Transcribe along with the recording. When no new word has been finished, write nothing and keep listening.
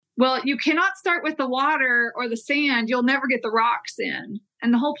Well, you cannot start with the water or the sand. You'll never get the rocks in.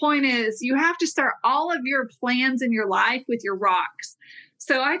 And the whole point is you have to start all of your plans in your life with your rocks.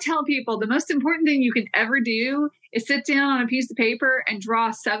 So I tell people the most important thing you can ever do is sit down on a piece of paper and draw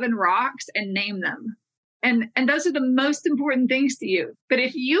 7 rocks and name them. And those are the most important things to you. But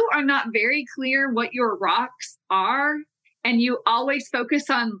if you are not very clear what your rocks are, and you always focus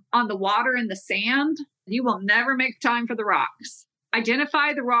on the water and the sand, you will never make time for the rocks.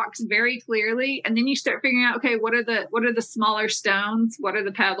 Identify the rocks very clearly, and then you start figuring out, okay, what are the smaller stones? What are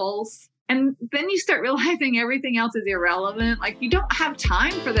the pebbles? And then you start realizing everything else is irrelevant. Like, you don't have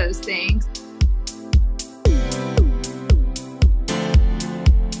time for those things.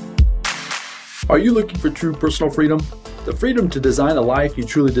 Are you looking for true personal freedom? The freedom to design a life you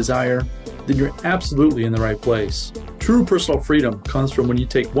truly desire? Then you're absolutely in the right place. True personal freedom comes from when you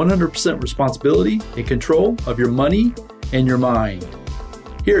take 100% responsibility and control of your money and your mind.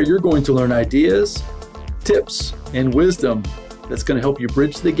 Here, you're going to learn ideas, tips, and wisdom that's going to help you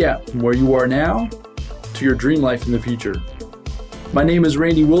bridge the gap from where you are now to your dream life in the future. My name is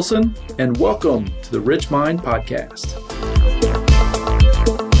Randy Wilson, and welcome to the Rich Mind Podcast.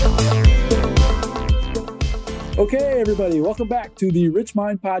 Okay, everybody, welcome back to the Rich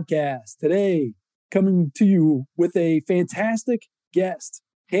Mind Podcast. Today, coming to you with a fantastic guest,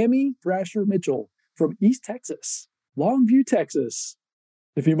 Tammy Thrasher Mitchell from East Texas, Longview, Texas.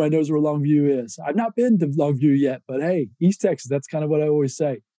 If anybody knows where Longview is. I've not been to Longview yet, but hey, East Texas, that's kind of what I always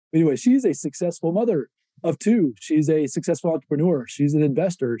say. Anyway, she's a successful mother of 2. She's a successful entrepreneur. She's an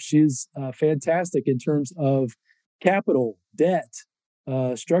investor. She's fantastic in terms of capital, debt,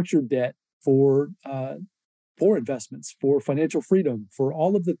 structured debt for investments, for financial freedom, for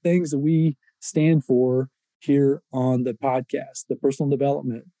all of the things that we stand for here on the podcast, the personal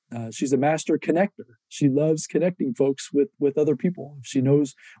development. She's a master connector. She loves connecting folks with other people. If she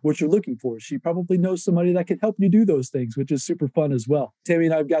knows what you're looking for, she probably knows somebody that can help you do those things, which is super fun as well. Tammy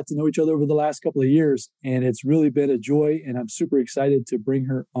and I have got to know each other over the last couple of years, and it's really been a joy, and I'm super excited to bring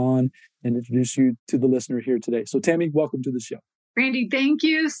her on and introduce you to the listener here today. So Tammy, welcome to the show. Randy, thank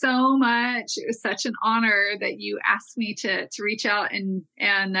you so much. It was such an honor that you asked me to reach out and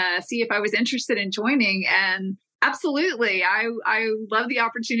see if I was interested in joining. And absolutely, I love the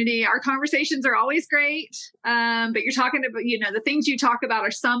opportunity. Our conversations are always great, but you're talking about, the things you talk about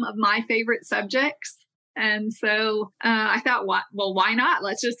are some of my favorite subjects. And so I thought, why not?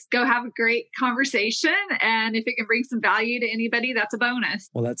 Let's just go have a great conversation. And if it can bring some value to anybody, that's a bonus.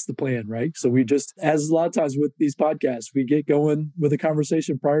 Well, that's the plan, right? So we just, as a lot of times with these podcasts, we get going with a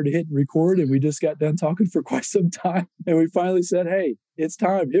conversation prior to hitting record, and we just got done talking for quite some time. And we finally said, hey, it's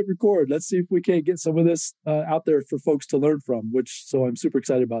time, hit record. Let's see if we can't get some of this out there for folks to learn from, so I'm super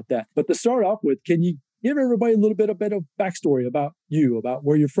excited about that. But to start off with, can you give everybody a little bit of backstory about you, about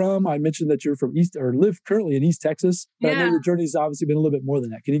where you're from? I mentioned that you're from live currently in East Texas, but I know your journey's obviously been a little bit more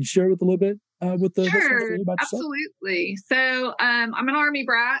than that. Can you share with a little bit with the Sure, about yourself? Absolutely. So I'm an Army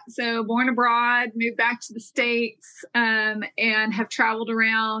brat, so born abroad, moved back to the States, and have traveled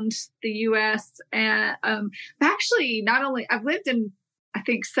around the U.S. And actually, I've lived in, I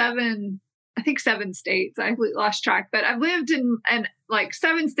think seven states. I lost track, but I've lived in like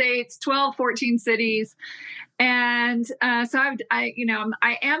 7 states, 12, 14 cities. And so I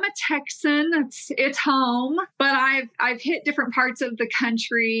am a Texan. It's home, but I've hit different parts of the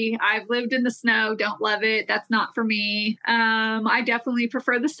country. I've lived in the snow. Don't love it. That's not for me. I definitely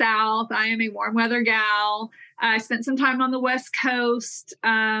prefer the South. I am a warm weather gal. I spent some time on the West Coast,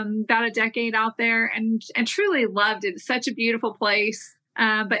 about a decade out there, and truly loved it. It's such a beautiful place.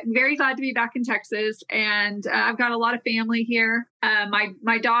 But very glad to be back in Texas, and I've got a lot of family here.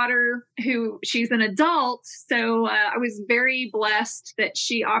 My daughter, she's an adult, so I was very blessed that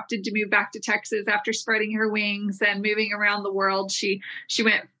she opted to move back to Texas after spreading her wings and moving around the world. She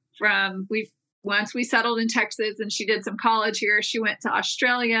went from once we settled in Texas and she did some college here. She went to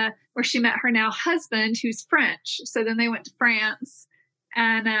Australia, where she met her now husband, who's French. So then they went to France.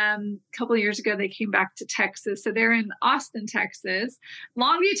 And a couple of years ago, they came back to Texas. So they're in Austin, Texas.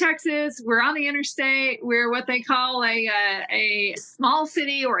 Longview, Texas. We're on the interstate. We're what they call a small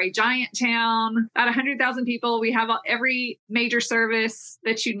city or a giant town. About 100,000 people. We have every major service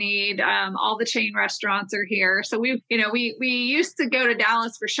that you need. All the chain restaurants are here. So we used to go to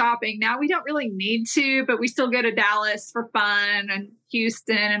Dallas for shopping. Now we don't really need to, but we still go to Dallas for fun, and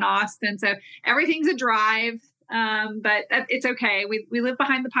Houston and Austin. So everything's a drive. But it's okay. We live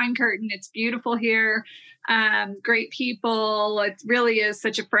behind the pine curtain. It's beautiful here. Great people. It really is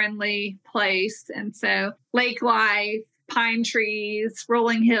such a friendly place. And so lake life, pine trees,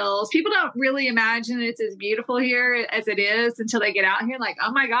 rolling hills. People don't really imagine it's as beautiful here as it is until they get out here. Like,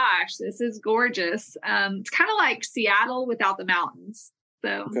 oh my gosh, this is gorgeous. It's kind of like Seattle without the mountains.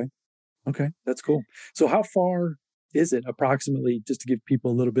 So, okay, that's cool. So how far is it approximately, just to give people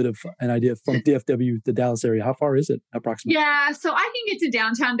a little bit of an idea from DFW, the Dallas area? How far is it approximately? Yeah, so I can get to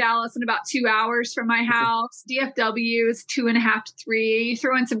downtown Dallas in about 2 hours from my house. DFW is 2.5 to 3. You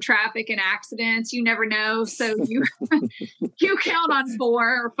throw in some traffic and accidents, you never know. So you you count on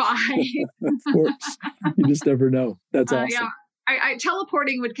 4 or 5. Of course, you just never know. That's awesome. Yeah, I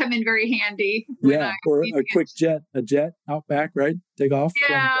teleporting would come in very handy. Yeah, or a quick jet out back, right? Take off.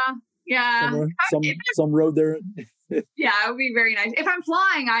 Yeah. Some road there. Yeah, it would be very nice. If I'm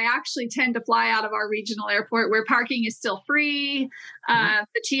flying, I actually tend to fly out of our regional airport where parking is still free. The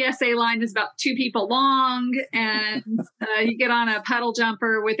TSA line is about 2 people long, and you get on a puddle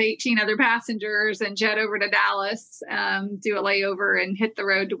jumper with 18 other passengers and jet over to Dallas, do a layover and hit the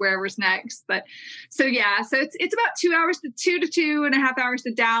road to wherever's next. But so it's about 2 hours to 2.5 hours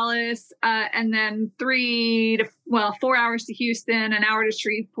to Dallas, and then 4 hours to Houston, an hour to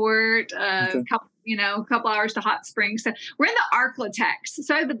Shreveport, a couple hours to Hot Springs. So we're in the Arklatex.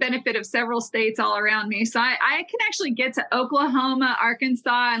 So I have the benefit of several states all around me. So I can actually get to Oklahoma,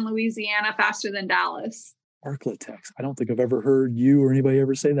 Arkansas, and Louisiana faster than Dallas. Arklatex. I don't think I've ever heard you or anybody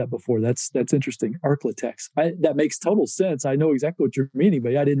ever say that before. That's interesting. Arklatex. That makes total sense. I know exactly what you're meaning,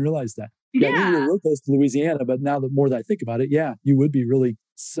 but I didn't realize that. Yeah, I knew you were real close to Louisiana, but now the more that I think about it, yeah, you would be really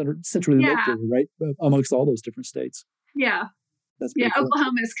centrally located, right? Amongst all those different states. Yeah. That's cool.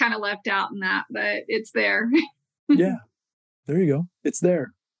 Oklahoma is kind of left out in that, but it's there. Yeah. There you go. It's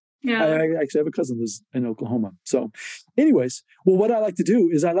there. Yeah. I actually have a cousin who lives in Oklahoma. So anyways, well, what I like to do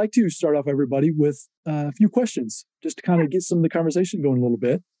is I like to start off everybody with a few questions just to kind of get some of the conversation going a little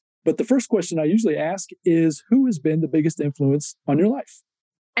bit. But the first question I usually ask is, who has been the biggest influence on your life?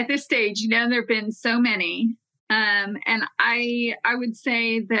 At this stage, there have been so many. And I would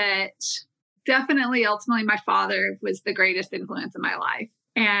say that definitely, ultimately, my father was the greatest influence in my life.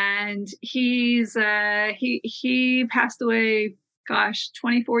 And he passed away,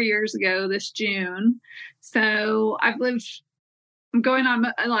 24 years ago this June. So I'm going on,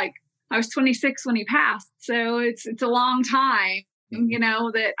 like, I was 26 when he passed. So it's a long time,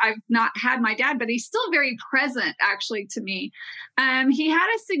 that I've not had my dad, but he's still very present actually to me. He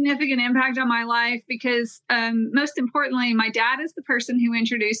had a significant impact on my life because, most importantly, my dad is the person who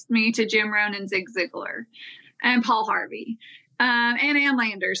introduced me to Jim Rohn and Zig Ziglar and Paul Harvey. And Ann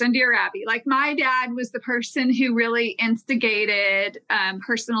Landers and Dear Abby. Like, my dad was the person who really instigated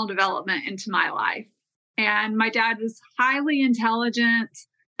personal development into my life. And my dad was highly intelligent.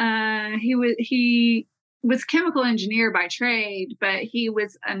 He was a chemical engineer by trade, but he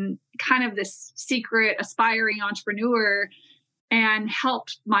was kind of this secret aspiring entrepreneur and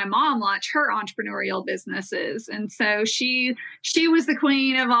helped my mom launch her entrepreneurial businesses. And so she was the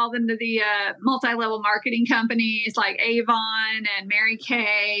queen of all the multi-level marketing companies like Avon and Mary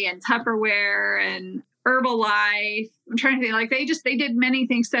Kay and Tupperware and Herbalife. I'm trying to think, like, they did many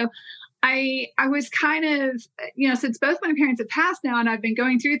things. So I was kind of, since both my parents have passed now and I've been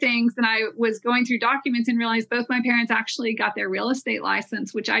going through things, and I was going through documents and realized both my parents actually got their real estate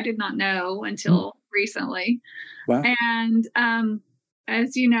license, which I did not know until recently. Wow. And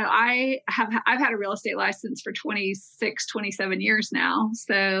as you know, I've had a real estate license for 27 years now.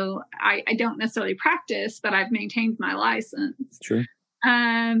 So I don't necessarily practice, but I've maintained my license. Sure.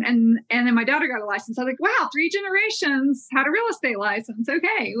 And then my daughter got a license. I was like, wow, 3 generations had a real estate license.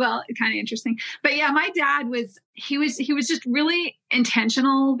 Okay. Well, kind of interesting. But yeah, my dad was just really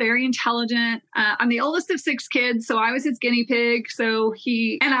intentional, very intelligent. I'm the oldest of 6 kids, so I was his guinea pig. So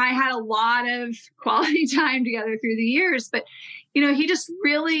he and I had a lot of quality time together through the years, but he just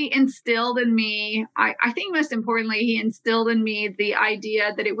really instilled in me, I think most importantly, he instilled in me the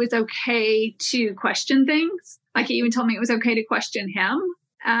idea that it was okay to question things. Like, he even told me it was okay to question him.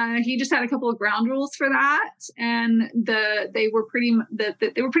 He just had a couple of ground rules for that. And they were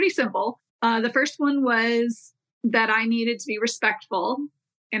pretty simple. The first one was that I needed to be respectful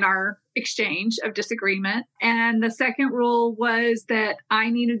in our exchange of disagreement. And the second rule was that I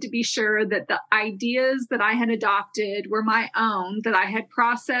needed to be sure that the ideas that I had adopted were my own, that I had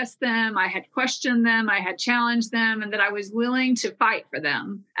processed them, I had questioned them, I had challenged them, and that I was willing to fight for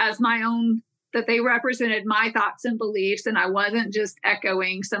them as my own, that they represented my thoughts and beliefs, and I wasn't just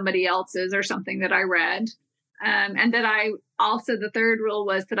echoing somebody else's or something that I read. And that the third rule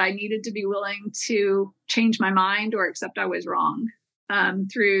was that I needed to be willing to change my mind or accept I was wrong.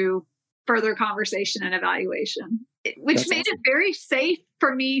 Through further conversation and evaluation, which made it very safe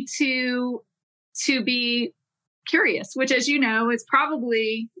for me to be curious, which, as you know, is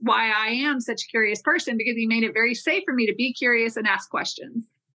probably why I am such a curious person, because he made it very safe for me to be curious and ask questions.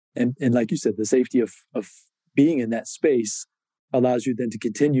 And like you said, the safety of being in that space allows you then to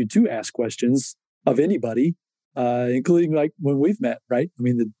continue to ask questions of anybody, including like when we've met, right? I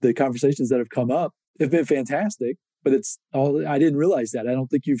mean, the conversations that have come up have been fantastic, but I didn't realize that. I don't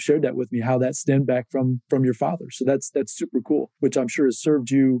think you've shared that with me, how that stemmed back from your father. So that's super cool, which I'm sure has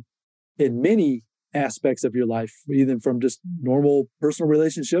served you in many aspects of your life, even from just normal personal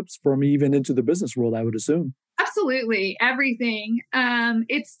relationships, from even into the business world, I would assume. Absolutely. Everything.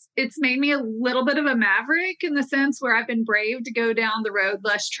 It's made me a little bit of a maverick in the sense where I've been brave to go down the road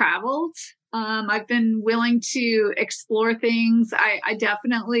less traveled. I've been willing to explore things. I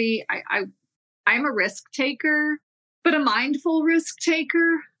definitely, I'm a risk taker, but a mindful risk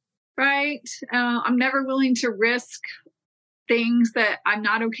taker, right? I'm never willing to risk things that I'm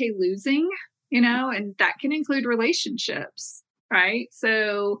not okay losing, and that can include relationships, right?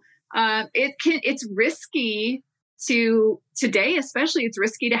 So it's risky today, especially it's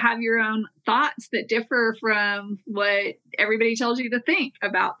risky to have your own thoughts that differ from what everybody tells you to think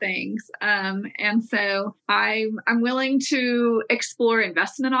about things. And so I'm willing to explore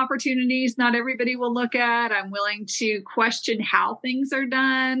investment opportunities not everybody will look at. I'm willing to question how things are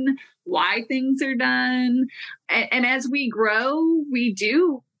done, why things are done. And as we grow, we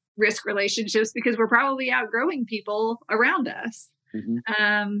do risk relationships because we're probably outgrowing people around us.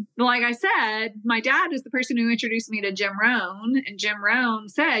 Mm-hmm. Like I said, my dad is the person who introduced me to Jim Rohn, and Jim Rohn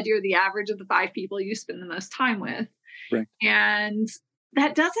said, you're the average of the 5 people you spend the most time with. Right. And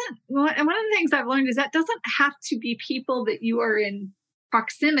that doesn't, and one of the things I've learned is that doesn't have to be people that you are in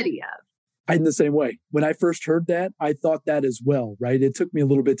proximity of. In the same way, when I first heard that, I thought that as well, right? It took me a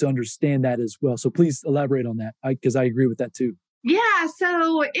little bit to understand that as well. So please elaborate on that, because I agree with that too. Yeah,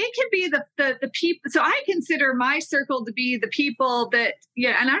 so it can be the people. So I consider my circle to be the people that,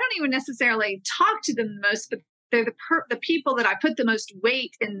 and I don't even necessarily talk to them the most, but they're the people that I put the most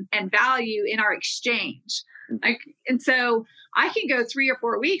weight and value in our exchange. And so I can go 3 or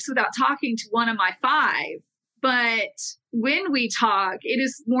 4 weeks without talking to one of my 5, but when we talk, it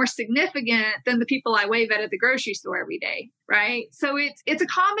is more significant than the people I wave at the grocery store every day, right? So it's a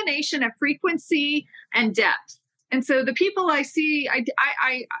combination of frequency and depth. And so the people I see,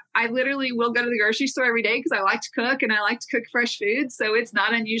 I literally will go to the grocery store every day because I like to cook and I like to cook fresh food. So it's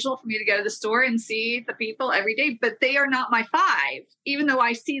not unusual for me to go to the store and see the people every day, but they are not my 5, even though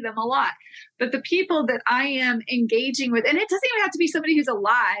I see them a lot. But the people that I am engaging with, and it doesn't even have to be somebody who's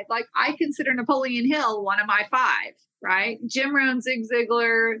alive. Like I consider Napoleon Hill one of my 5, right? Jim Rohn, Zig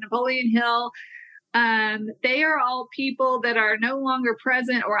Ziglar, Napoleon Hill. They are all people that are no longer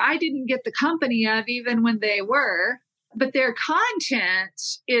present, or I didn't get the company of even when they were, but their content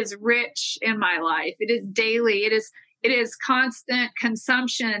is rich in my life. It is daily. It is constant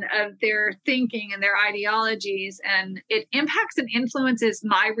consumption of their thinking and their ideologies, and it impacts and influences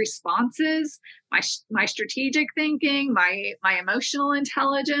my responses, my strategic thinking, my emotional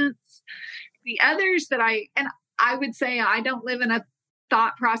intelligence. The others that I would say I don't live in a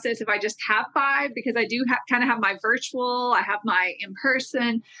thought process if I just have 5, because I do kind of have my virtual, I have my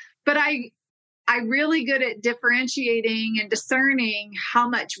in-person, but I'm really good at differentiating and discerning how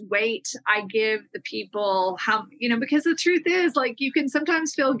much weight I give the people, because the truth is, like, you can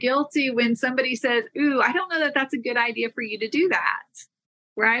sometimes feel guilty when somebody says, ooh, I don't know that that's a good idea for you to do that.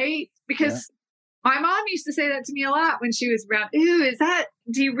 Right? Because my mom used to say that to me a lot when she was around. Ooh,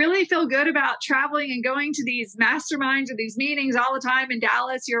 do you really feel good about traveling and going to these masterminds or these meetings all the time in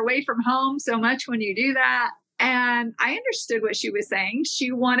Dallas? You're away from home so much when you do that. And I understood what she was saying.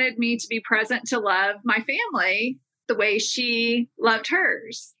 She wanted me to be present to love my family the way she loved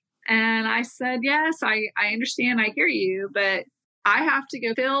hers. And I said, yes, I understand. I hear you, but I have to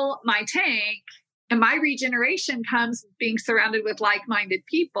go fill my tank. And my regeneration comes being surrounded with like-minded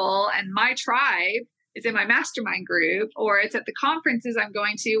people, and my tribe is in my mastermind group, or it's at the conferences I'm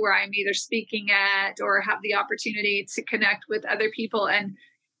going to where I'm either speaking at or have the opportunity to connect with other people.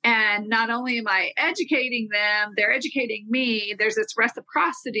 And not only am I educating them, they're educating me. There's this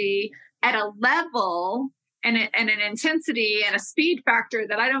reciprocity at a level and an intensity and a speed factor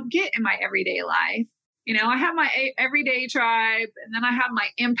that I don't get in my everyday life. I have my everyday tribe, and then I have my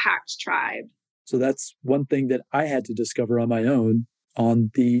impact tribe. So that's one thing that I had to discover on my own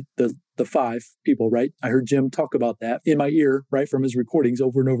on the 5 people, right? I heard Jim talk about that in my ear, right, from his recordings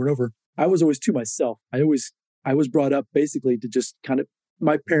over and over and over. I was always to myself. I was brought up basically to just kind of,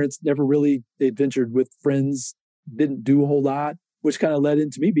 my parents never really adventured with friends, didn't do a whole lot, which kind of led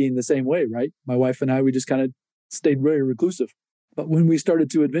into me being the same way, right? My wife and I, we just kind of stayed very reclusive. But when we started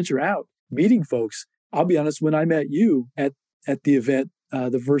to adventure out, meeting folks, I'll be honest, when I met you at the event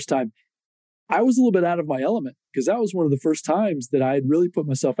the first time, I was a little bit out of my element because that was one of the first times that I had really put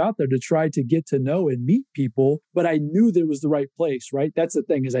myself out there to try to get to know and meet people. But I knew that it was the right place, right? That's the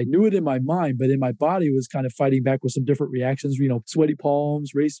thing, is I knew it in my mind, but in my body was kind of fighting back with some different reactions, sweaty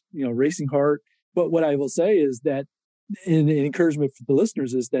palms, racing heart. But what I will say is that, and encouragement for the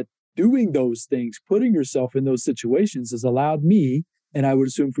listeners, is that doing those things, putting yourself in those situations, has allowed me, and I would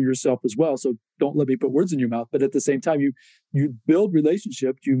assume for yourself as well. So don't let me put words in your mouth. But at the same time, you build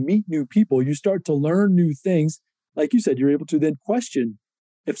relationships, you meet new people, you start to learn new things. Like you said, you're able to then question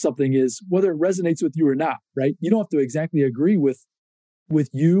if something is, whether it resonates with you or not, right? You don't have to exactly agree with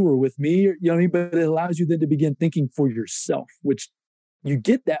you or with me, or, you know what I mean? But it allows you then to begin thinking for yourself, which you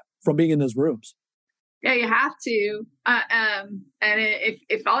get that from being in those rooms. Yeah, you have to. And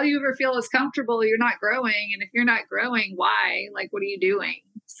if all you ever feel is comfortable, you're not growing. And if you're not growing, why? Like, what are you doing?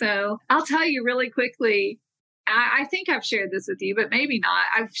 So I'll tell you really quickly. I think I've shared this with you, but maybe not.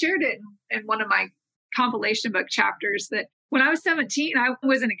 I've shared it in one of my compilation book chapters that when I was 17, I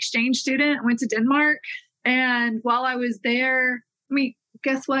was an exchange student, went to Denmark. And while I was there,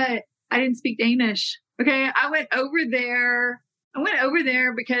 guess what? I didn't speak Danish. Okay. I went over there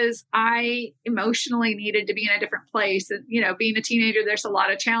because I emotionally needed to be in a different place. And, being a teenager, there's a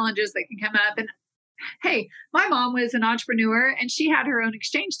lot of challenges that can come up. And hey, my mom was an entrepreneur and she had her own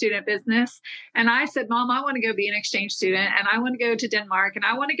exchange student business. And I said, Mom, I want to go be an exchange student and I want to go to Denmark and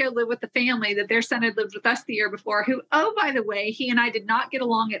I want to go live with the family that their son had lived with us the year before, who, oh, by the way, he and I did not get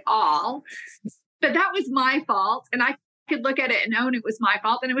along at all. But that was my fault. And I could look at it and own it was my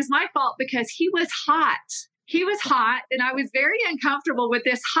fault. And it was my fault because he was hot. He was hot, and I was very uncomfortable with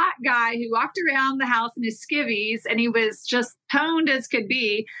this hot guy who walked around the house in his skivvies, and he was just toned as could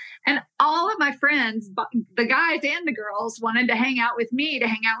be. And all of my friends, the guys and the girls, wanted to hang out with me to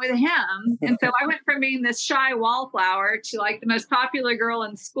hang out with him. And so I went from being this shy wallflower to like the most popular girl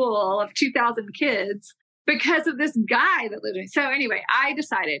in school of 2,000 kids because of this guy that lived in. So anyway, I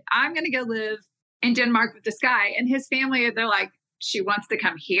decided I'm going to go live in Denmark with this guy and his family. They're like, she wants to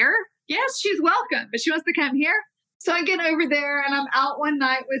come here? Yes, she's welcome, but she wants to come here. So I get over there and I'm out one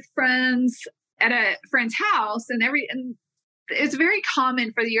night with friends at a friend's house and it's very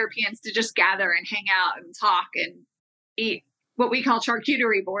common for the Europeans to just gather and hang out and talk and eat what we call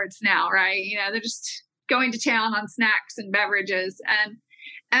charcuterie boards now, right? They're just going to town on snacks and beverages.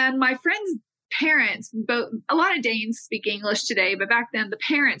 And my friends' parents, a lot of Danes speak English today, but back then the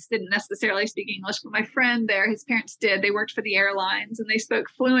parents didn't necessarily speak English. But my friend there, his parents did. They worked for the airlines and they spoke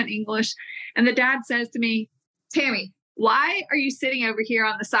fluent English. And the dad says to me, Tammy, why are you sitting over here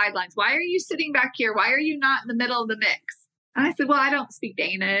on the sidelines? Why are you sitting back here? Why are you not in the middle of the mix? And I said, well, I don't speak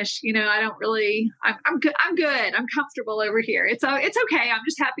Danish. I don't really, I'm good. I'm good. I'm comfortable over here. It's okay. I'm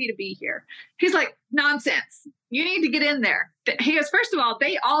just happy to be here. He's like, nonsense. You need to get in there. He goes, first of all,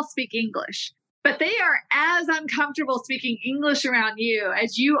 they all speak English. But they are as uncomfortable speaking English around you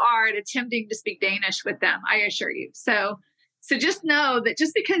as you are at attempting to speak Danish with them, I assure you. So just know that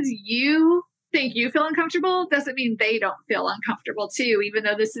just because you think you feel uncomfortable doesn't mean they don't feel uncomfortable too, even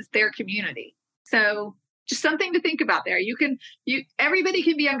though this is their community. So just something to think about there. Everybody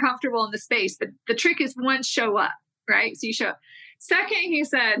can be uncomfortable in the space, but the trick is one, show up, right? So you show up. Second, he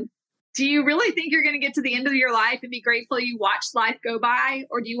said, do you really think you're going to get to the end of your life and be grateful you watched life go by,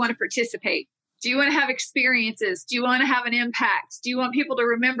 or do you want to participate? Do you want to have experiences? Do you want to have an impact? Do you want people to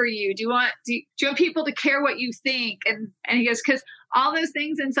remember you? Do you want people to care what you think? And he goes, because all those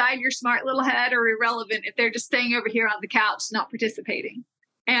things inside your smart little head are irrelevant if they're just staying over here on the couch, not participating.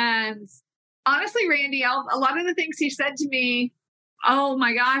 And honestly, Randy, a lot of the things he said to me, oh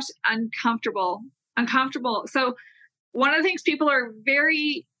my gosh, uncomfortable. So one of the things people are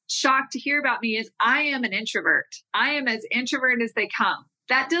very shocked to hear about me is I am an introvert. I am as introvert as they come.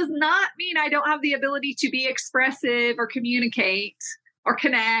 That does not mean I don't have the ability to be expressive or communicate or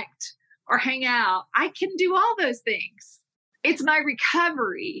connect or hang out. I can do all those things. It's my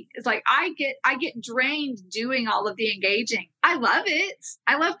recovery. It's like I get drained doing all of the engaging. I love it.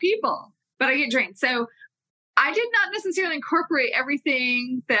 I love people, but I get drained. So I did not necessarily incorporate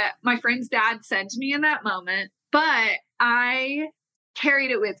everything that my friend's dad said to me in that moment, but I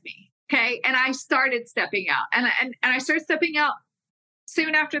carried it with me. Okay. And I started stepping out and I started stepping out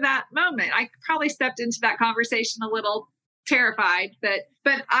soon after that moment. I probably stepped into that conversation a little terrified, but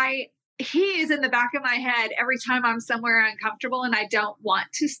he is in the back of my head every time I'm somewhere uncomfortable and I don't want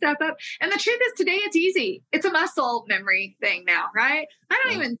to step up. And the truth is today it's easy. It's a muscle memory thing now, right? I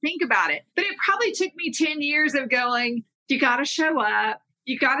don't even think about it, but it probably took me 10 years of going, you got to show up.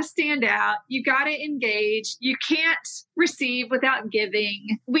 You got to stand out. You got to engage. You can't receive without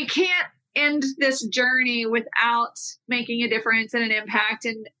giving. We can't end this journey without making a difference and an impact.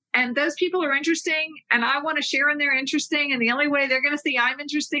 And those people are interesting, and I want to share in they're interesting. And the only way they're going to see I'm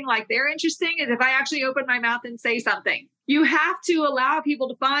interesting, like they're interesting, is if I actually open my mouth and say something. You have to allow people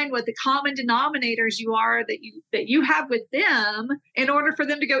to find what the common denominators you are that you have with them in order for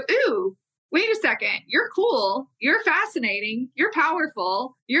them to go, ooh, wait a second, you're cool, you're fascinating, you're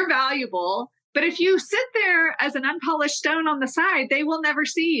powerful, you're valuable. But if you sit there as an unpolished stone on the side, they will never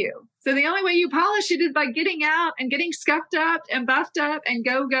see you. So the only way you polish it is by getting out and getting scuffed up and buffed up and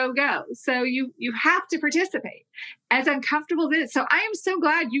go, go, go. So you have to participate, as uncomfortable as it is. So I am so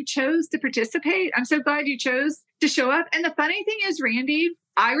glad you chose to participate. I'm so glad you chose to show up. And the funny thing is, Randy,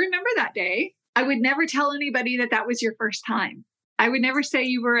 I remember that day. I would never tell anybody that was your first time. I would never say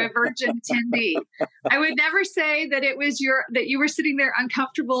you were a virgin attendee. I would never say that it was that you were sitting there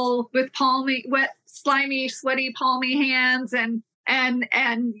uncomfortable with wet, slimy, sweaty, palmy hands and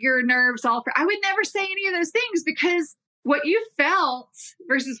your nerves all. I would never say any of those things, because what you felt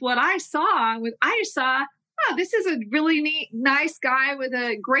versus what I saw oh, this is a really neat, nice guy with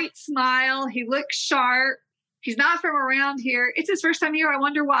a great smile. He looks sharp. He's not from around here. It's his first time here. I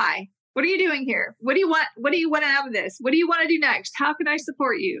wonder why. What are you doing here? What do you want? What do you want out of this? What do you want to do next? How can I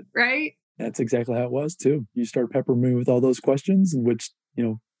support you? Right? That's exactly how it was too. You start peppering me with all those questions, which,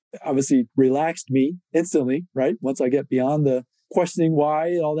 obviously relaxed me instantly, right? Once I get beyond the questioning why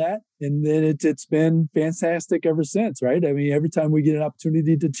and all that. And then it's been fantastic ever since, right? I mean, every time we get an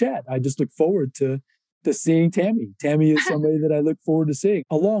opportunity to chat, I just look forward to seeing Tammy. Tammy is somebody that I look forward to seeing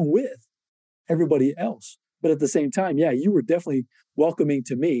along with everybody else. But at the same time, yeah, you were definitely welcoming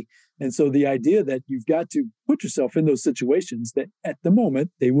to me. And so the idea that you've got to put yourself in those situations that at the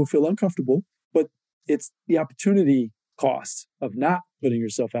moment they will feel uncomfortable, but it's the opportunity cost of not putting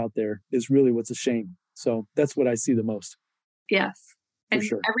yourself out there is really what's a shame. So that's what I see the most. Yes. And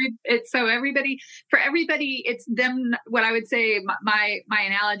sure. Everybody, it's them. What I would say, my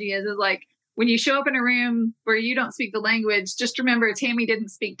analogy is like, when you show up in a room where you don't speak the language, just remember Tammy didn't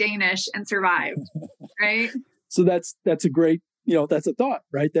speak Danish and survived, right? So that's a great, that's a thought,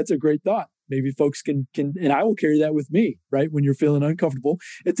 right? That's a great thought. Maybe folks can, and I will carry that with me, right? When you're feeling uncomfortable,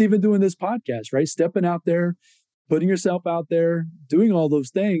 it's even doing this podcast, right? Stepping out there, putting yourself out there, doing all those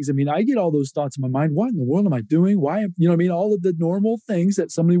things. I mean, I get all those thoughts in my mind. What in the world am I doing? Why? All of the normal things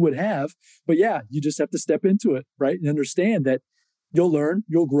that somebody would have. But yeah, you just have to step into it, right? And understand that you'll learn,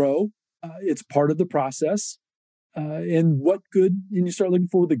 you'll grow. It's part of the process. And you start looking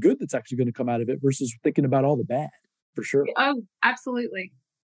for the good that's actually going to come out of it versus thinking about all the bad, for sure. Oh, absolutely.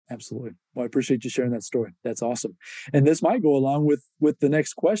 Absolutely. Well, I appreciate you sharing that story. That's awesome. And this might go along with the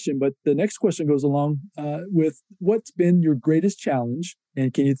next question, but the next question goes along with what's been your greatest challenge?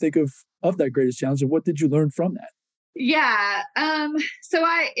 And can you think of that greatest challenge and what did you learn from that? Yeah. So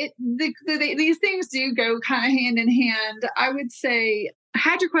these things do go kind of hand in hand. I would say I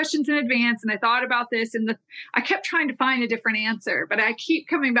had your questions in advance and I thought about this and I kept trying to find a different answer, but I keep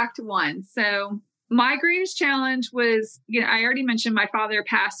coming back to one. So my greatest challenge was, I already mentioned my father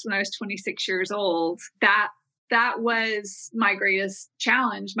passed when I was 26 years old. That was my greatest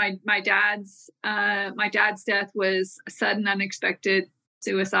challenge. My dad's death was a sudden, unexpected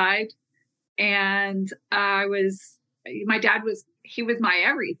suicide. And my dad was my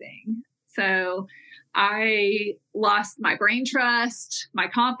everything. So I lost my brain trust, my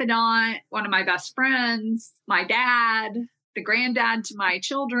confidant, one of my best friends, my dad, the granddad to my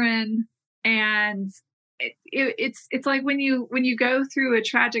children. And it's like when you go through a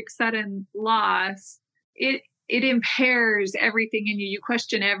tragic sudden loss, it impairs everything in you. You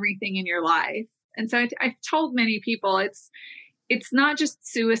question everything in your life. And so I've told many people it's not just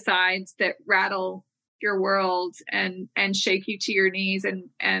suicides that rattle your world and shake you to your knees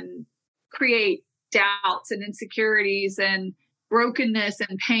and create doubts and insecurities and brokenness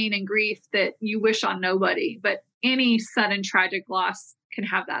and pain and grief that you wish on nobody. But any sudden tragic loss can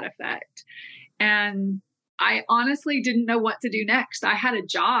have that effect. And I honestly didn't know what to do next. I had a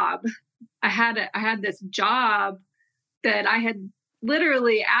job. I had this job that I had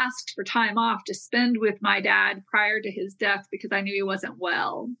literally asked for time off to spend with my dad prior to his death because I knew he wasn't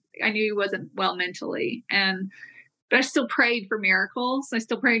well. I knew he wasn't well mentally. But I still prayed for miracles. I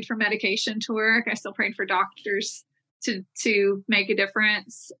still prayed for medication to work. I still prayed for doctors to make a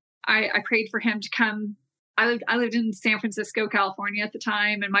difference. I prayed for him to come. I lived in San Francisco, California at the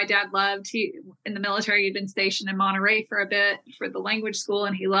time, and my dad in the military, he'd been stationed in Monterey for a bit for the language school,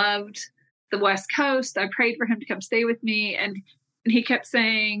 and he loved the West Coast. I prayed for him to come stay with me, and he kept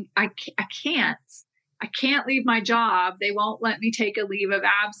saying, I can't leave my job. They won't let me take a leave of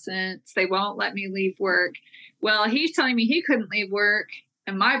absence. They won't let me leave work. Well, he's telling me he couldn't leave work.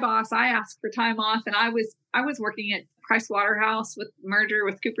 And my boss, I asked for time off, and I was working at Price Waterhouse with merger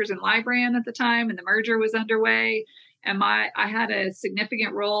with Coopers and Lybrand at the time, and the merger was underway. And I had a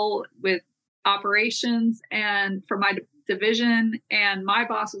significant role with operations and for my division. And my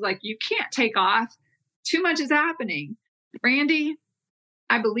boss was like, "You can't take off. Too much is happening." Randy,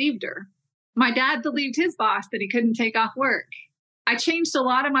 I believed her. My dad believed his boss that he couldn't take off work. I changed a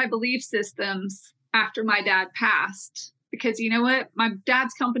lot of my belief systems after my dad passed, because you know what? My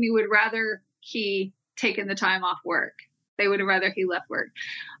dad's company would rather he taken the time off work. They would have rather he left work.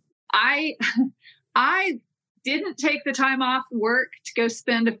 I didn't take the time off work to go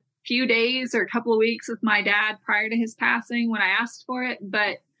spend a few days or a couple of weeks with my dad prior to his passing when I asked for it.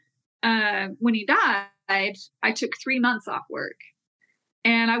 But when he died, I took 3 months off work,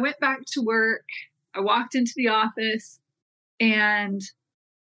 and I went back to work. I walked into the office, and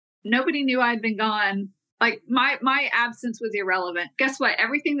nobody knew I'd been gone. Like my absence was irrelevant. Guess what?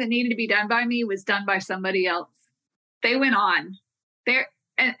 Everything that needed to be done by me was done by somebody else. They went on there.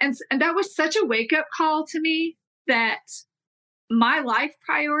 And that was such a wake up call to me that my life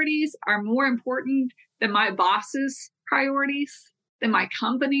priorities are more important than my boss's priorities, than my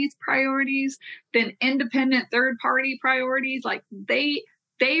company's priorities, than independent third party priorities. Like they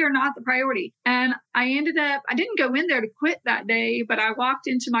are not the priority. And I didn't go in there to quit that day, but I walked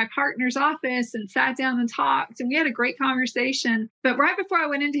into my partner's office and sat down and talked, and we had a great conversation. But right before I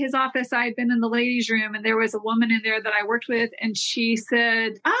went into his office, I had been in the ladies' room, and there was a woman in there that I worked with, and she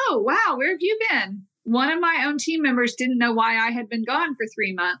said, "Oh, wow, where have you been?" One of my own team members didn't know why I had been gone for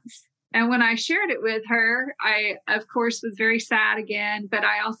 3 months. And when I shared it with her, I, of course, was very sad again, but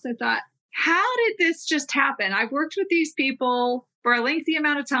I also thought, how did this just happen? I've worked with these people for a lengthy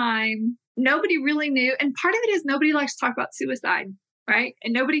amount of time. Nobody really knew. And part of it is nobody likes to talk about suicide, right?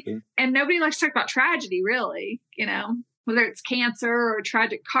 And nobody likes to talk about tragedy, really, whether it's cancer or a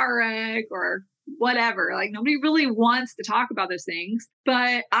tragic car wreck or whatever. Like nobody really wants to talk about those things,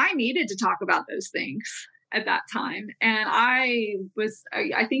 but I needed to talk about those things at that time. And I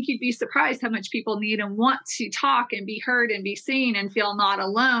think you'd be surprised how much people need and want to talk and be heard and be seen and feel not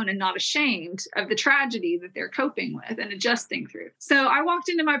alone and not ashamed of the tragedy that they're coping with and adjusting through. So I walked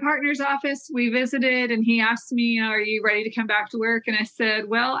into my partner's office, we visited, and he asked me, "Are you ready to come back to work?" And I said,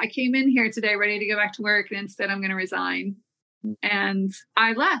 "Well, I came in here today ready to go back to work, and instead I'm going to resign." And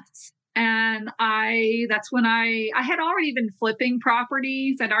I left. And that's when I had already been flipping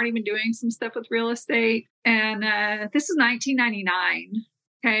properties. I'd already been doing some stuff with real estate. And this is 1999.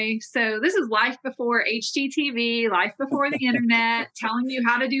 Okay. So this is life before HGTV, life before the internet, telling you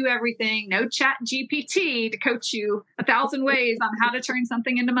how to do everything. No chat GPT to coach you 1,000 ways on how to turn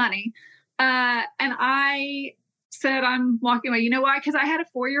something into money. And I said, I'm walking away. You know why? Because I had a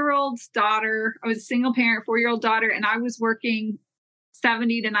 4-year-old daughter. I was a single parent, 4-year-old daughter, and I was working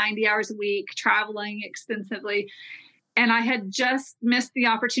 70 to 90 hours a week, traveling extensively. And I had just missed the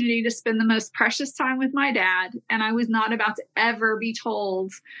opportunity to spend the most precious time with my dad. And I was not about to ever be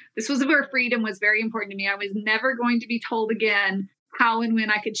told. This was where freedom was very important to me. I was never going to be told again how and when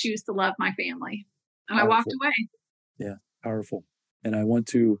I could choose to love my family. And powerful. I walked away. Yeah, powerful. And I want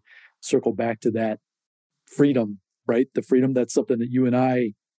to circle back to that freedom, right? The freedom, that's something that you and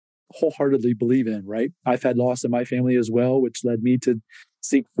I wholeheartedly believe in, right? I've had loss in my family as well, which led me to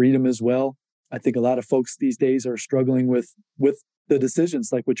seek freedom as well. I think a lot of folks these days are struggling with the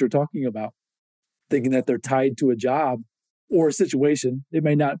decisions like what you're talking about, thinking that they're tied to a job or a situation. It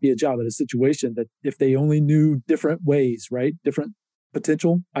may not be a job, but a situation that if they only knew different ways, right? Different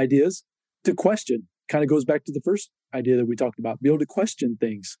potential ideas to question. Kind of goes back to the first idea that we talked about, be able to question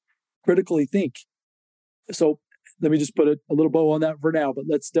things, critically think. So let me just put a little bow on that for now, but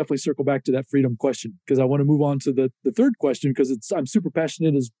let's definitely circle back to that freedom question, because I want to move on to the third question, because I'm super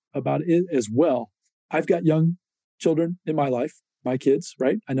passionate about it as well. I've got young children in my life, my kids,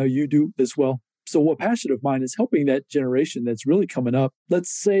 right? I know you do as well. So a passion of mine is helping that generation that's really coming up.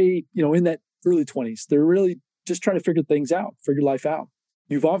 Let's say, in that early 20s, they're really just trying to figure things out, figure life out.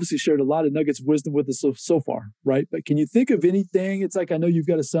 You've obviously shared a lot of nuggets of wisdom with us so far, right? But can you think of anything? It's like, I know you've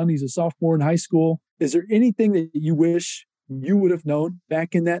got a son, he's a sophomore in high school. Is there anything that you wish you would have known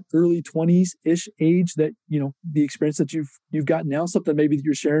back in that early 20s-ish age that, the experience that you've got now, something maybe that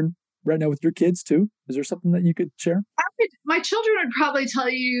you're sharing right now with your kids too? Is there something that you could share? My children would probably tell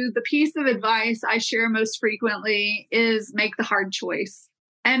you the piece of advice I share most frequently is make the hard choice.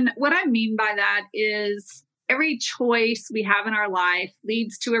 And what I mean by that is every choice we have in our life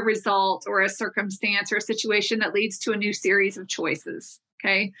leads to a result or a circumstance or a situation that leads to a new series of choices.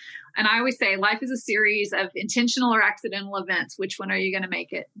 Okay. And I always say life is a series of intentional or accidental events. Which one are you going to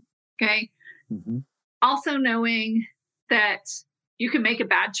make it? Okay. Mm-hmm. Also knowing that You can make a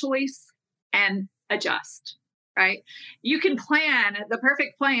bad choice and adjust, right? You can plan the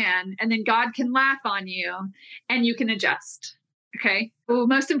perfect plan and then God can laugh on you and you can adjust. Okay. Well,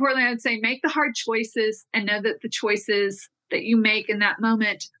 most importantly, I'd say make the hard choices and know that the choices that you make in that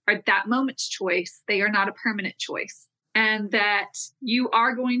moment are that moment's choice. They are not a permanent choice, and that you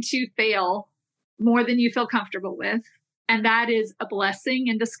are going to fail more than you feel comfortable with. And that is a blessing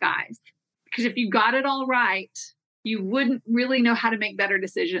in disguise, because if you got it all right, you wouldn't really know how to make better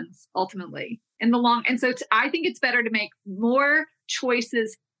decisions ultimately in the long. And so I think it's better to make more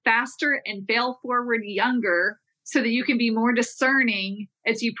choices faster and fail forward younger, so that you can be more discerning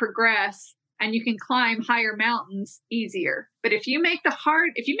as you progress and you can climb higher mountains easier. But if you make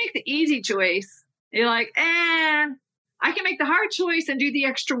the easy choice, you're like, I can make the hard choice and do the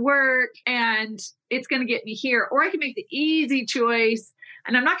extra work and it's going to get me here. Or I can make the easy choice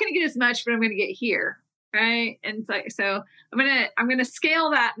and I'm not going to get as much, but I'm going to get here. Right. And it's like, so I'm going to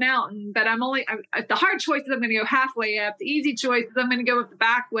scale that mountain, but the hard choices, I'm going to go halfway up. The easy choices, I'm going to go up the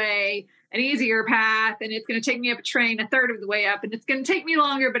back way, an easier path. And it's going to take me up a train a third of the way up, and it's going to take me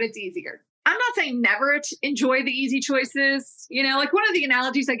longer, but it's easier. I'm not saying never enjoy the easy choices. Like one of the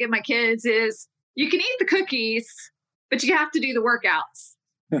analogies I give my kids is you can eat the cookies, but you have to do the workouts.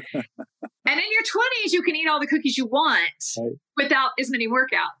 And in your 20s, you can eat all the cookies you want without as many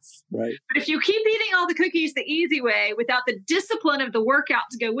workouts. Right. But if you keep eating all the cookies the easy way without the discipline of the workout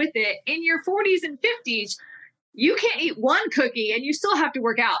to go with it, in your 40s and 50s, you can't eat one cookie and you still have to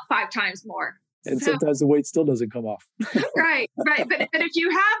work out 5 times more. And sometimes the weight still doesn't come off. Right. But if you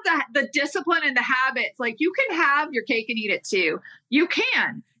have the discipline and the habits, like you can have your cake and eat it too. You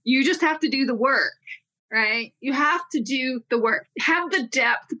can. You just have to do the work. Right? You have to do the work, have the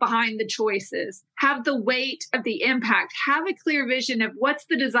depth behind the choices, have the weight of the impact, have a clear vision of what's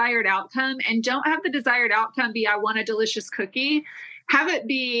the desired outcome, and don't have the desired outcome be, I want a delicious cookie. Have it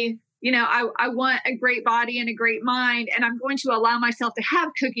be, I want a great body and a great mind, and I'm going to allow myself to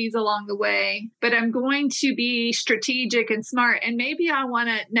have cookies along the way, but I'm going to be strategic and smart. And maybe I want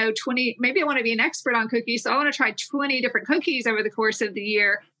to know maybe I want to be an expert on cookies. So I want to try 20 different cookies over the course of the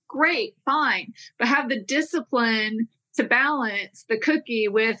year. Great, fine. But have the discipline to balance the cookie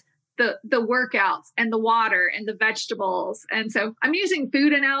with the workouts and the water and the vegetables. And so I'm using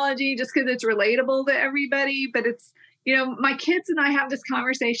food analogy just because it's relatable to everybody, but it's, my kids and I have this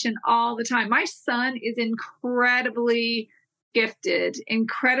conversation all the time. My son is incredibly gifted,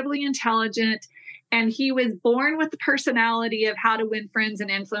 incredibly intelligent, and he was born with the personality of How to Win Friends and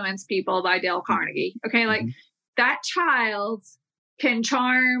Influence People by Dale Carnegie. Okay. Like that child can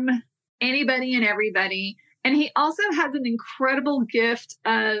charm anybody and everybody. And he also has an incredible gift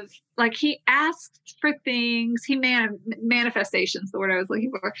of, like, he asks for things. Manifestation's the word I was looking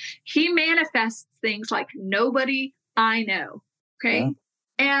for. He manifests things like nobody I know. Okay.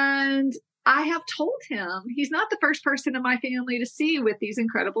 Yeah. And I have told him he's not the first person in my family to see with these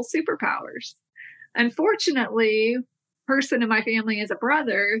incredible superpowers. Unfortunately, person in my family is a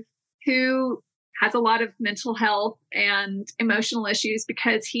brother who has a lot of mental health and emotional issues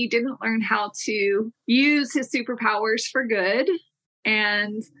because he didn't learn how to use his superpowers for good.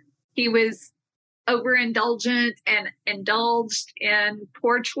 And he was overindulgent and indulged in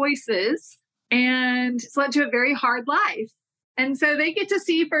poor choices, and it's led to a very hard life. And so they get to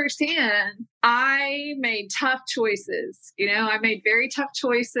see firsthand, I made tough choices. I made very tough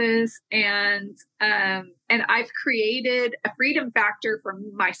choices, and I've created a freedom factor for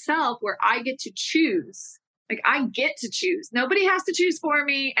myself where I get to choose. Like I get to choose. Nobody has to choose for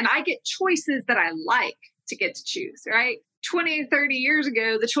me, and I get choices that I like to get to choose, right? 20, 30 years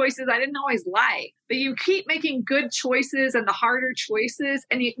ago, the choices I didn't always like, but you keep making good choices and the harder choices,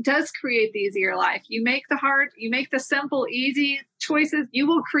 and it does create the easier life. You make the simple, easy choices, you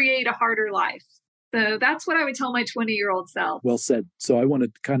will create a harder life. So that's what I would tell my 20-year-old self. Well said. So I want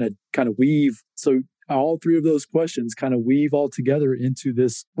to kind of weave. So all 3 of those questions kind of weave all together into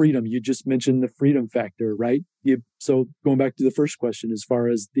this freedom. You just mentioned the freedom factor, right? So going back to the first question, as far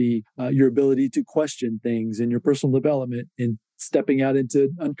as your ability to question things in your personal development and stepping out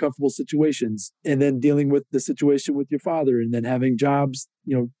into uncomfortable situations, and then dealing with the situation with your father, and then having jobs,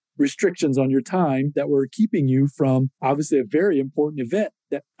 restrictions on your time that were keeping you from obviously a very important event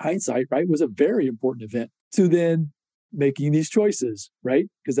that hindsight, right, was a very important event, to then making these choices, right?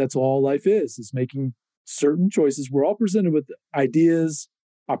 Because that's all life is making certain choices. We're all presented with ideas,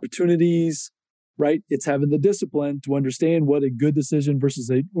 opportunities, right? It's having the discipline to understand what a good decision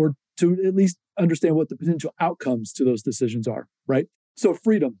or to at least understand what the potential outcomes to those decisions are, right? So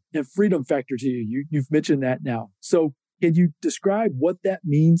freedom and freedom factor to you. You've mentioned that now. So Can you describe what that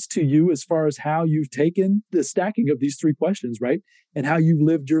means to you as far as how you've taken the stacking of these three questions, right? And how you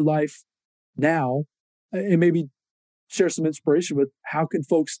lived your life now, and maybe share some inspiration with how can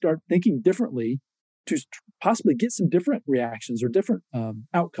folks start thinking differently to possibly get some different reactions or different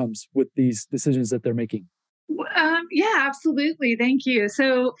outcomes with these decisions that they're making? Yeah, absolutely. Thank you.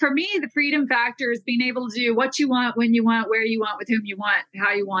 So for me, the freedom factor is being able to do what you want, when you want, where you want, with whom you want,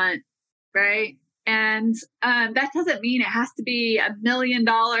 how you want, right? And that doesn't mean it has to be $1 million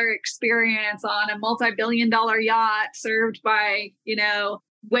experience on a multi-billion-dollar yacht served by,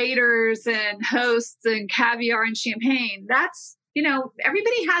 waiters and hosts and caviar and champagne. That's,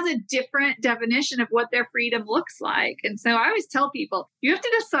 everybody has a different definition of what their freedom looks like. And so I always tell people, you have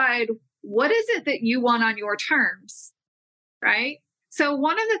to decide, what is it that you want on your terms, right? So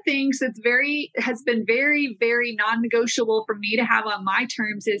one of the things that's has been very, very non-negotiable for me to have on my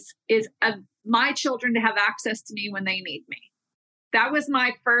terms is my children to have access to me when they need me. That was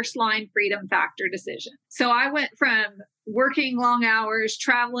my first line freedom factor decision. So I went from working long hours,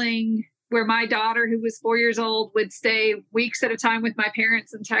 traveling, where my daughter, who was 4 years old, would stay weeks at a time with my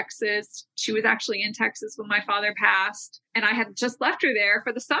parents in Texas. She was actually in Texas when my father passed. And I had just left her there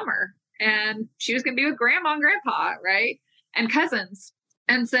for the summer. And she was going to be with grandma and grandpa, right? And cousins.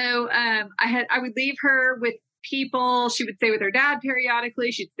 And so I would leave her with people. She would stay with her dad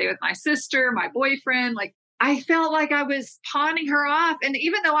periodically. She'd stay with my sister, my boyfriend. Like, I felt like I was pawning her off. And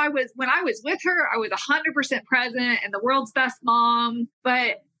even though when I was with her, I was 100% present and the world's best mom,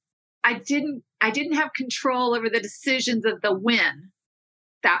 but I didn't have control over the decisions of the when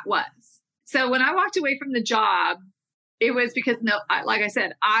that was. So when I walked away from the job, it was because like I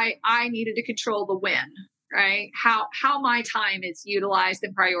said, I needed to control the when, right? How my time is utilized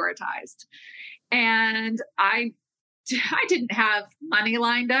and prioritized. And I didn't have money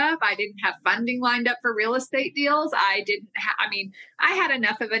lined up. I didn't have funding lined up for real estate deals. I had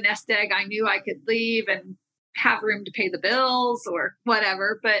enough of a nest egg. I knew I could leave and have room to pay the bills or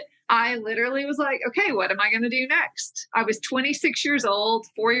whatever. But I literally was like, okay, what am I going to do next? I was 26 years old,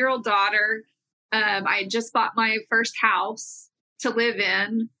 4-year-old daughter. I had just bought my first house to live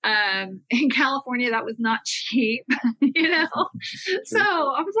in California. That was not cheap, So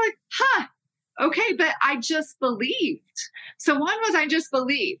I was like, okay, but I just believed. So one was I just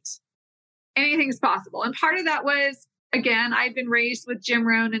believed anything's possible. And part of that was, again, I'd been raised with Jim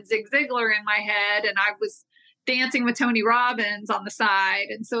Rohn and Zig Ziglar in my head, and I was dancing with Tony Robbins on the side.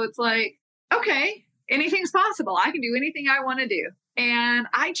 And so it's like, okay, anything's possible. I can do anything I want to do. And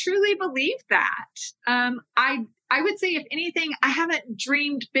I truly believe that. I would say, if anything, I haven't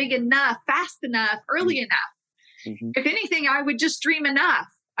dreamed big enough, fast enough, early enough. Mm-hmm. If anything, I would just dream enough.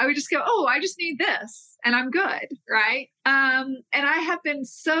 I would just go, oh, I just need this and I'm good. Right. And I have been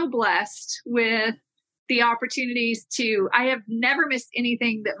so blessed with the opportunities I have never missed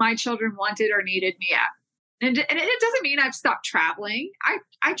anything that my children wanted or needed me at. And it doesn't mean I've stopped traveling.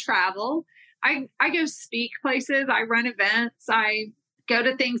 I travel. I go speak places. I run events. I go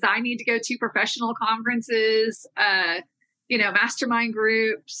to things I need to go to, professional conferences, mastermind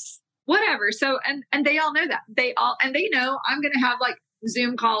groups, whatever. So, and they all know that. They know I'm going to have like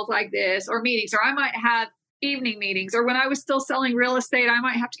Zoom calls like this or meetings, or I might have evening meetings, or when I was still selling real estate, I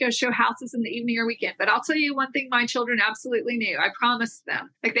might have to go show houses in the evening or weekend. But I'll tell you one thing my children absolutely knew. I promised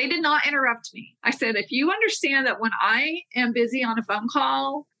them, like, they did not interrupt me. I said, if you understand that when I am busy on a phone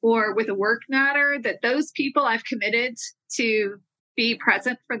call or with a work matter, that those people I've committed to be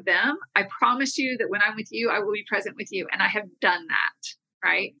present for them, I promise you that when I'm with you, I will be present with you. And I have done that.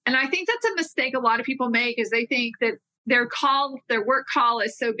 Right. And I think that's a mistake a lot of people make, is they think that their work call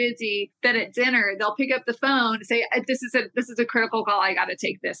is so busy that at dinner, they'll pick up the phone and say, this is a critical call. I got to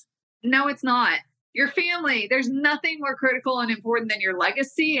take this. No, it's not. Your family, there's nothing more critical and important than your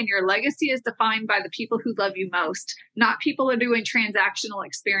legacy. And your legacy is defined by the people who love you most, not people who are doing transactional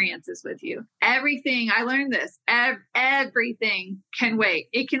experiences with you. Everything, I learned this, everything can wait.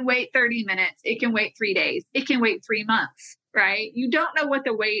 It can wait 30 minutes. It can wait 3 days. It can wait 3 months. Right? You don't know what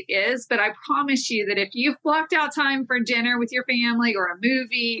the wait is, but I promise you that if you've blocked out time for dinner with your family or a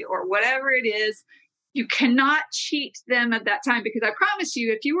movie or whatever it is, you cannot cheat them at that time, because I promise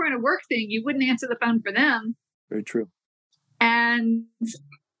you, if you were in a work thing, you wouldn't answer the phone for them. Very true. And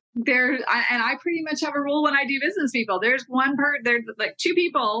I pretty much have a rule when I do business people. There's like 2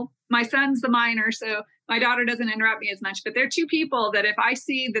 people. My son's the minor, so my daughter doesn't interrupt me as much, but there are 2 people that if I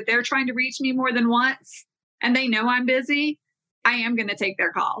see that they're trying to reach me more than once and they know I'm busy, I am going to take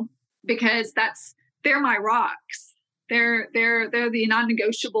their call, because they're my rocks. They're the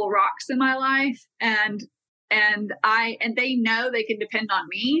non-negotiable rocks in my life. And they know they can depend on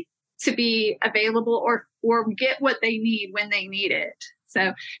me to be available, or get what they need when they need it.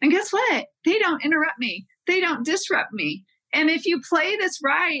 So, and guess what? They don't interrupt me. They don't disrupt me. And if you play this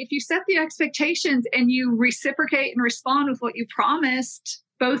right, if you set the expectations and you reciprocate and respond with what you promised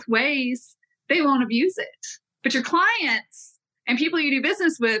both ways, they won't abuse it. But your clients and people you do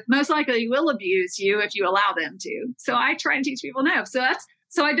business with most likely will abuse you if you allow them to. So I try and teach people no.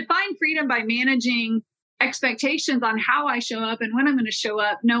 So I define freedom by managing expectations on how I show up and when I'm going to show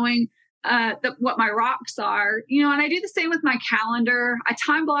up, knowing what my rocks are, and I do the same with my calendar. I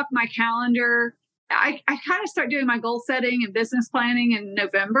time block my calendar. I kind of start doing my goal setting and business planning in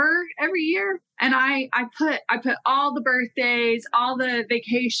November every year. And I put all the birthdays, all the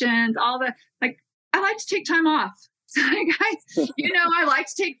vacations, I like to take time off. So guys, I like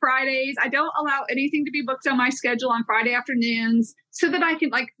to take Fridays. I don't allow anything to be booked on my schedule on Friday afternoons so that I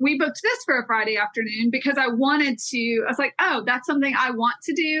can, we booked this for a Friday afternoon because I was like, oh, that's something I want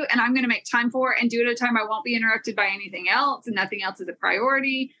to do and I'm going to make time for it and do it at a time I won't be interrupted by anything else and nothing else is a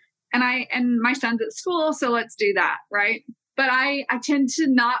priority. And my son's at school, so let's do that, right? But I tend to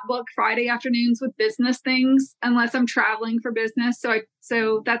not book Friday afternoons with business things unless I'm traveling for business.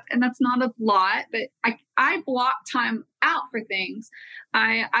 So that's not a lot, but I block time out for things.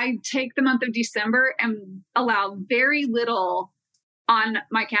 I take the month of December and allow very little on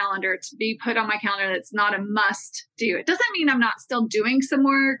my calendar to be put on my calendar that's not a must do. It doesn't mean I'm not still doing some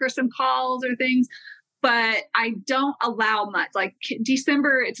work or some calls or things, but I don't allow much. Like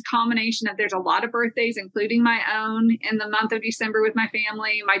December, it's a combination of there's a lot of birthdays, including my own, in the month of December with my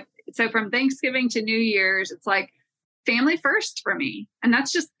family. So from Thanksgiving to New Year's, it's like family first for me. And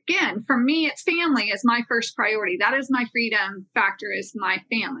that's just, again, for me, it's family is my first priority. That is my freedom factor, is my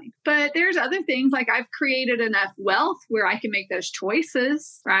family. But there's other things, like I've created enough wealth where I can make those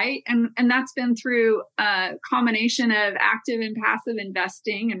choices, right? And that's been through a combination of active and passive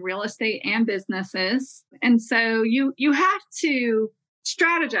investing in real estate and businesses. And so you have to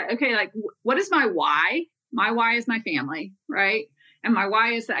strategize. Okay, what is my why? My why is my family, right? And my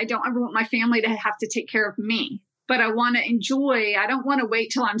why is that I don't ever want my family to have to take care of me. But I want to enjoy, I don't want to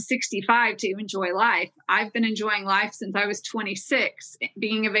wait till I'm 65 to enjoy life. I've been enjoying life since I was 26,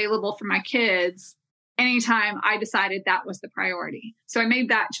 being available for my kids anytime I decided that was the priority. So I made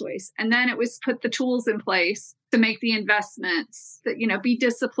that choice. And then it was put the tools in place to make the investments, that, be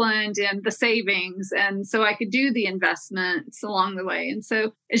disciplined in the savings. And so I could do the investments along the way. And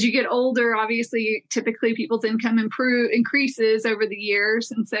so as you get older, obviously, typically people's income increases over the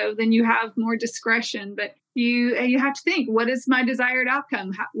years. And so then you have more discretion, but you have to think, what is my desired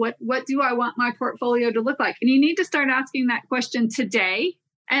outcome? What do I want my portfolio to look like? And you need to start asking that question today.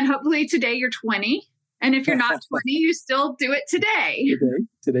 And hopefully today you're 20. And if you're not 20, you still do it today.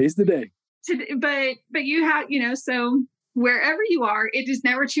 Today's the day. But you have, so wherever you are, it is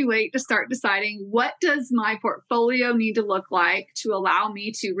never too late to start deciding, what does my portfolio need to look like to allow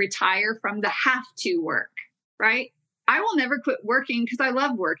me to retire from the have to work, right? I will never quit working because I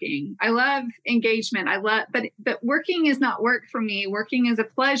love working. I love engagement. But working is not work for me. Working is a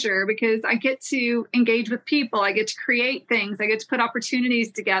pleasure because I get to engage with people. I get to create things. I get to put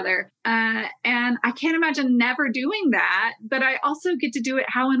opportunities together. And I can't imagine never doing that. But I also get to do it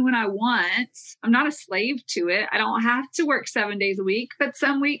how and when I want. I'm not a slave to it. I don't have to work 7 days a week, but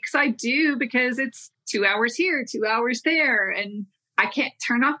some weeks I do because it's 2 hours here, 2 hours there. And I can't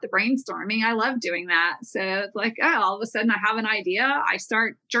turn off the brainstorming. I love doing that. So it's like, all of a sudden I have an idea. I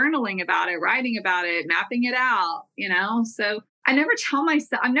start journaling about it, writing about it, mapping it out, So I never tell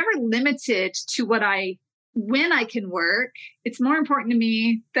myself, I'm never limited to when I can work. It's more important to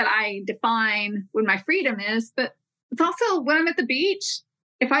me that I define when my freedom is, but it's also when I'm at the beach.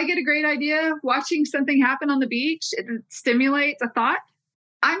 If I get a great idea, watching something happen on the beach, it stimulates a thought.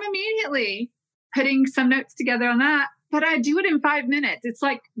 I'm immediately putting some notes together on that. But I do it in 5 minutes. It's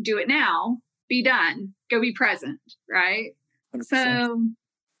like, do it now, be done, go be present, right? 100%. So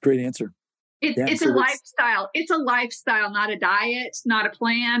great answer. It's a lifestyle. It's a lifestyle, not a diet, not a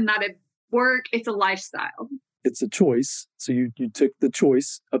plan, not a work. It's a lifestyle. It's a choice. So you took the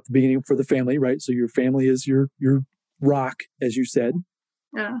choice at the beginning for the family, right? So your family is your rock, as you said.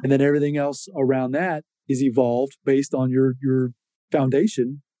 Yeah. And then everything else around that is evolved based on your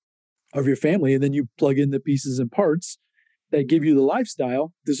foundation of your family. And then you plug in the pieces and parts that give you the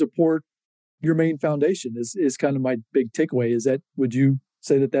lifestyle to support your main foundation is kind of my big takeaway. Is that, would you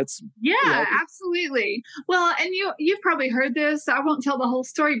say that that's... Yeah, absolutely. Well, and you've probably heard this. I won't tell the whole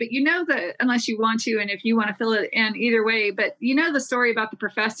story, but that unless you want to, and if you want to fill it in either way, but the story about the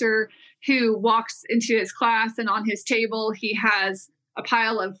professor who walks into his class and on his table, he has a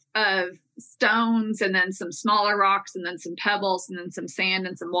pile of stones and then some smaller rocks and then some pebbles and then some sand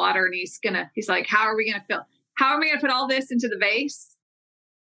and some water. And he's like, how are we going to put all this into the vase?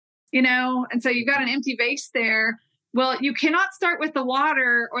 And so you've got an empty vase there. Well, you cannot start with the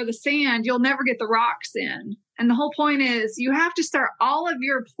water or the sand. You'll never get the rocks in. And the whole point is you have to start all of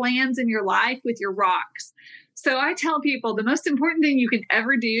your plans in your life with your rocks. So I tell people the most important thing you can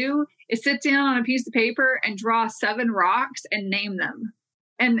ever do is sit down on a piece of paper and draw 7 rocks and name them.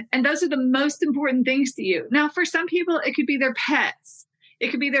 And those are the most important things to you. Now, for some people, it could be their pets. It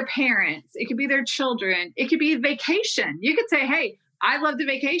could be their parents. It could be their children. It could be a vacation. You could say, hey, I love to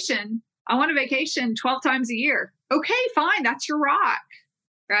vacation. I want a vacation 12 times a year. Okay, fine. That's your rock,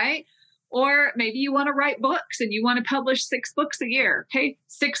 right? Or maybe you want to write books and you want to publish 6 books a year. Okay,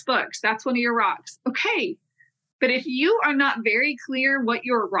 6 books. That's one of your rocks. Okay. But if you are not very clear what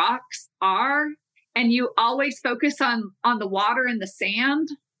your rocks are and you always focus on the water and the sand,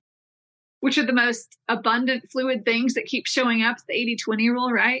 which are the most abundant fluid things that keep showing up, it's the 80-20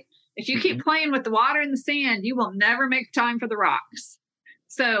 rule, right? If you keep playing with the water and the sand, you will never make time for the rocks.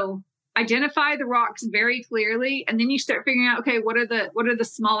 So identify the rocks very clearly, and then you start figuring out, okay, what are the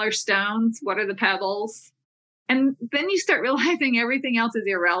smaller stones? What are the pebbles? And then you start realizing everything else is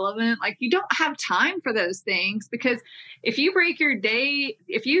irrelevant. Like you don't have time for those things, because if you break your day,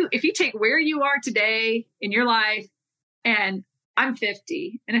 if you take where you are today in your life, and I'm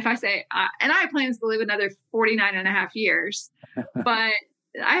 50, and if I say, and I have plans to live another 49 and a half years, but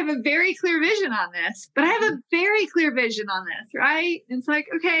I have a very clear vision on this, right? And it's like,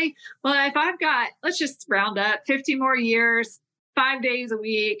 okay, well, if I've got, let's just round up 50 more years, 5 days a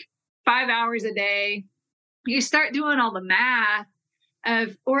week, 5 hours a day, you start doing all the math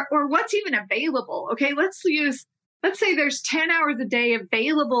of, or what's even available. Okay. Let's say there's 10 hours a day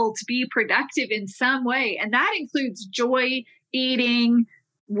available to be productive in some way. And that includes joy, eating,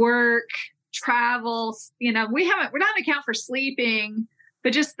 work, travel. We don't account for sleeping,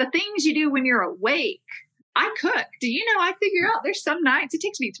 but just the things you do when you're awake. I cook. Do you know, I figure out there's some nights it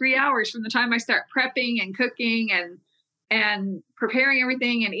takes me 3 hours from the time I start prepping and cooking and preparing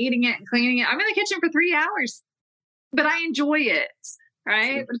everything and eating it and cleaning it. I'm in the kitchen for 3 hours, but I enjoy it.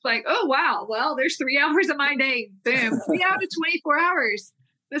 Right. Sure. It's like, oh, wow. Well, there's 3 hours of my day. Boom. 3 out of 24 hours.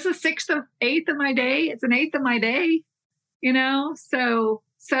 This is 8th of my day. It's an 8th of my day, So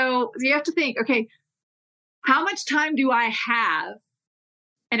you have to think, okay, how much time do I have?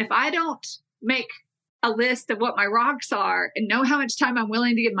 And if I don't make a list of what my rocks are and know how much time I'm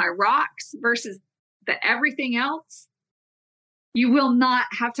willing to give my rocks versus the everything else, you will not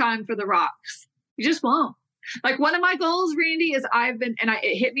have time for the rocks. You just won't. Like one of my goals, Randy, is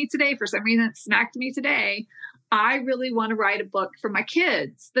it hit me today for some reason, it smacked me today. I really want to write a book for my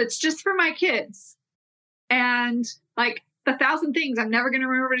kids that's just for my kids. And like the 1,000 things I'm never going to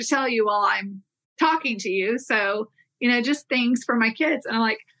remember to tell you while I'm talking to you. So, just things for my kids. And I'm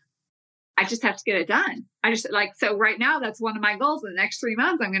like, I just have to get it done. So right now, that's one of my goals. In the next 3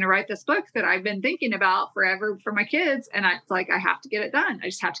 months, I'm going to write this book that I've been thinking about forever for my kids. And I have to get it done. I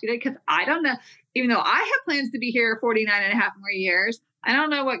just have to get it, because I don't know, even though I have plans to be here 49 and a half more years, I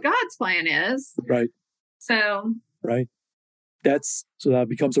don't know what God's plan is. Right. So. Right. So that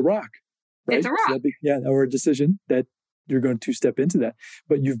becomes a rock. Right? It's a rock. Or a decision that you're going to step into that.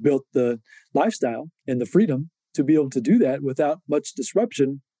 But you've built the lifestyle and the freedom to be able to do that without much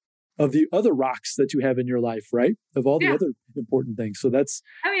disruption of the other rocks that you have in your life, right? Of all the other important things. So that's,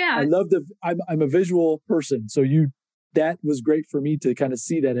 I love I'm a visual person. So that was great for me to kind of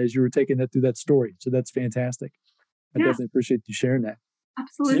see that as you were taking that through that story. So that's fantastic. I definitely appreciate you sharing that.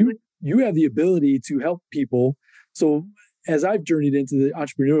 Absolutely. So you have the ability to help people. So as I've journeyed into the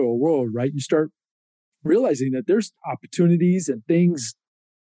entrepreneurial world, right, you start realizing that there's opportunities and things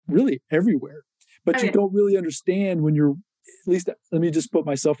really everywhere, but you don't really understand when you're, at least let me just put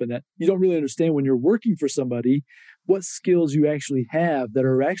myself in that. You don't really understand when you're working for somebody, what skills you actually have that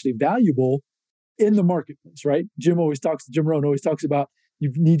are actually valuable in the marketplace, right? Jim Rohn always talks about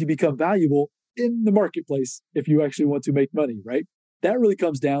you need to become valuable in the marketplace if you actually want to make money, right? That really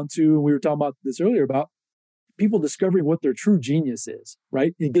comes down to, and we were talking about this earlier, about people discovering what their true genius is,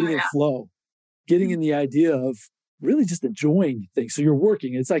 right? And getting in flow, getting in the idea of really just enjoying things. So you're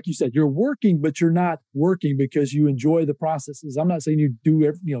working. It's like you said, you're working, but you're not working because you enjoy the processes. I'm not saying you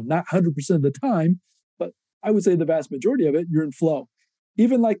do, not 100% of the time, but I would say the vast majority of it, you're in flow.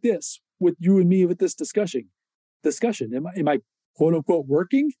 Even like this, with you and me with this discussion. Am I quote unquote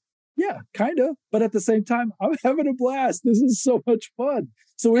working? Yeah, kind of. But at the same time, I'm having a blast. This is so much fun.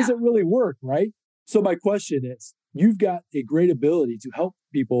 So is it really work, right? So my question is, you've got a great ability to help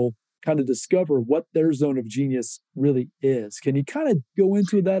people kind of discover what their zone of genius really is. Can you kind of go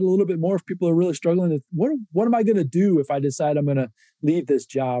into that a little bit more if people are really struggling with what am I going to do if I decide I'm going to leave this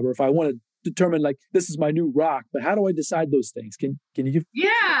job, or if I want to determine like this is my new rock, but how do I decide those things? Can you give?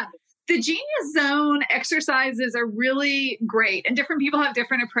 Yeah. The Genius Zone exercises are really great, and different people have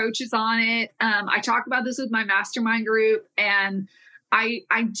different approaches on it. I talk about this with my mastermind group, and I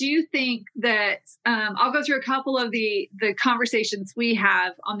do think that I'll go through a couple of the conversations we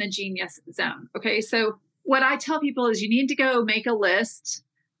have on the Genius Zone. Okay, so what I tell people is you need to go make a list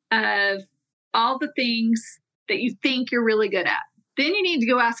of all the things that you think you're really good at. Then you need to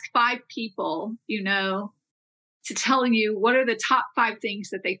go ask 5 people, to tell you what are the top 5 things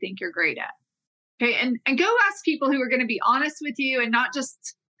that they think you're great at. Okay. And go ask people who are going to be honest with you, and not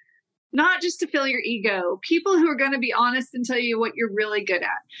just to fill your ego, people who are going to be honest and tell you what you're really good at.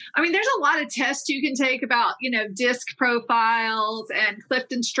 I mean, there's a lot of tests you can take about, DISC profiles and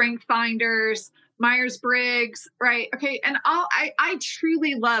Clifton Strength Finders, Myers-Briggs, right? Okay. And I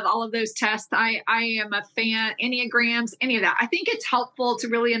truly love all of those tests. I am a fan, Enneagrams, any of that. I think it's helpful to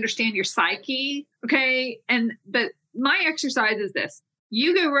really understand your psyche. Okay. But my exercise is this: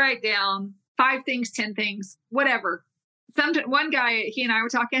 you go write down 5 things, 10 things, whatever. One guy, he and I were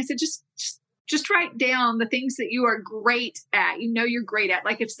talking, I said, just write down the things that you are great at. You're great at.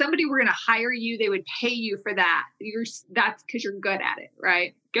 Like if somebody were going to hire you, they would pay you for that. That's because you're good at it,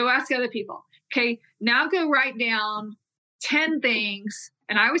 right? Go ask other people. Okay, now go write down 10 things.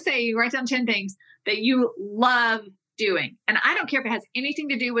 And I would say you write down 10 things that you love doing. And I don't care if it has anything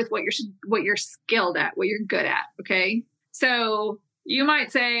to do with what you're skilled at, what you're good at. Okay. So you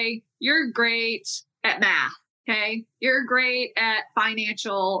might say you're great at math. Okay. You're great at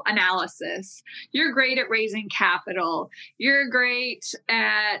financial analysis. You're great at raising capital. You're great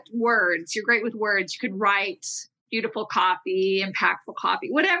at words. You're great with words. You could write beautiful copy, impactful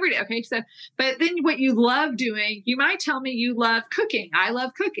copy, whatever it is. Okay. So, but then what you love doing, you might tell me you love cooking. I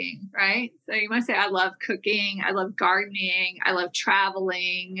love cooking, right? So you might say, I love cooking. I love gardening. I love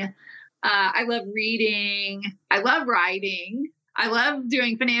traveling. I love reading. I love writing. I love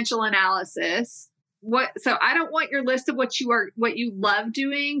doing financial analysis. So I don't want your list of what you love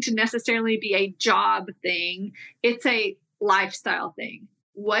doing to necessarily be a job thing. It's a lifestyle thing.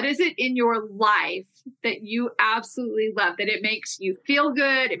 What is it in your life that you absolutely love, that it makes you feel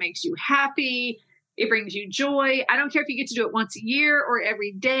good? It makes you happy. It brings you joy. I don't care if you get to do it once a year or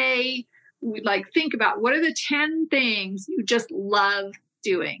every day. Think about what are the 10 things you just love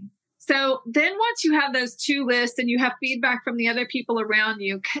doing. So then once you have those 2 lists and you have feedback from the other people around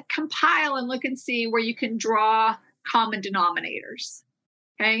you, compile and look and see where you can draw common denominators.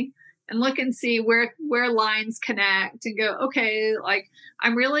 Okay. And look and see where lines connect and go, okay, like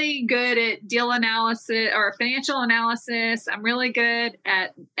I'm really good at deal analysis or financial analysis. I'm really good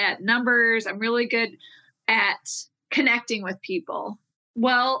at numbers. I'm really good at connecting with people.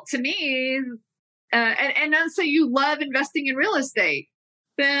 Well, to me, and then so you love investing in real estate,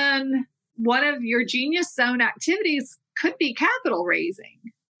 then one of your Genius Zone activities could be capital raising.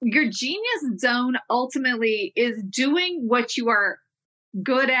 Your Genius Zone ultimately is doing what you are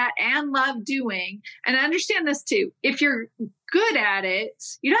good at and love doing. And I understand this too. If you're good at it,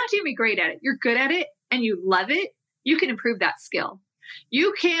 you don't have to be great at it. You're good at it and you love it. You can improve that skill.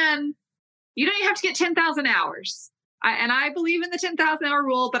 You don't even have to get 10,000 hours. I believe in the 10,000 hour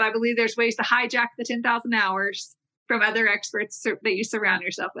rule, but I believe there's ways to hijack the 10,000 hours from other experts that you surround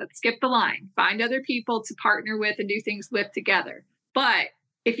yourself with. Skip the line, find other people to partner with and do things with together. But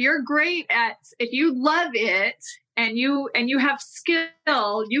if you love it and you have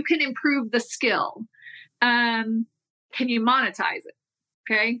skill, you can improve the skill. Can you monetize it?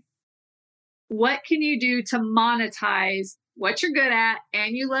 Okay. What can you do to monetize what you're good at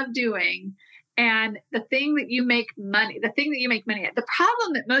and you love doing? And the thing that you make money at. The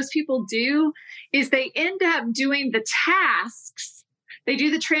problem that most people do is they end up doing the tasks. They do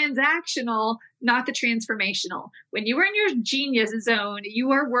the transactional, not the transformational. When you are in your Genius Zone,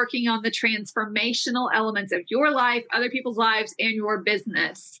 you are working on the transformational elements of your life, other people's lives, and your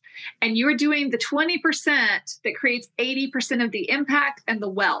business. And you're doing the 20% that creates 80% of the impact and the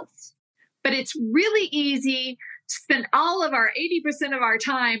wealth. But it's really easy to spend all of our 80% of our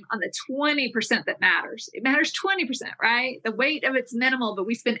time on the 20% that matters. It matters 20%, right? The weight of it's minimal, but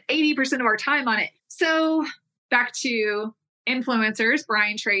we spend 80% of our time on it. So back to influencers,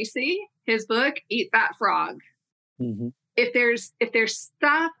 Brian Tracy, his book, Eat That Frog. Mm-hmm. If there's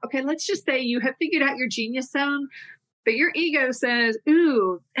stuff, okay, let's just say you have figured out your Genius Zone, but your ego says,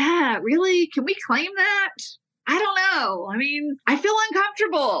 ooh, really? Can we claim that? I don't know. I mean, I feel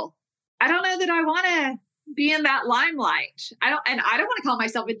uncomfortable. I don't know that I want to be in that limelight. I don't want to call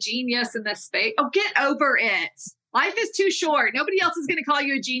myself a genius in this space. Oh, get over it. Life is too short. Nobody else is going to call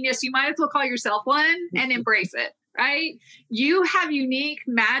you a genius. You might as well call yourself one and embrace it, right? You have unique,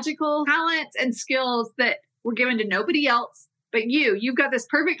 magical talents and skills that were given to nobody else but you. You've got this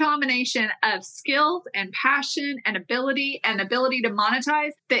perfect combination of skills and passion and ability to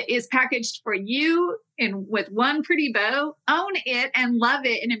monetize that is packaged for you and with one pretty bow. Own it and love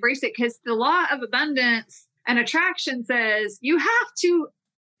it and embrace it, because the law of abundance and attraction says you have to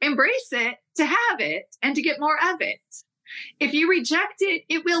embrace it to have it and to get more of it. If you reject it,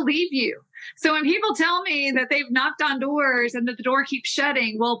 it will leave you. So when people tell me that they've knocked on doors and that the door keeps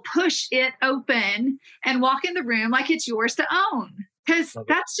shutting, well, push it open and walk in the room like it's yours to own. Because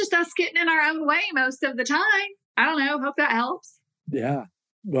that's just us getting in our own way most of the time. I don't know. Hope that helps. Yeah.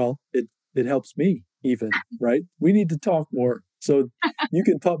 Well, it helps me even, right? We need to talk more so you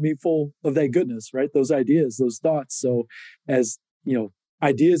can pump me full of that goodness, right? Those ideas, those thoughts. So as,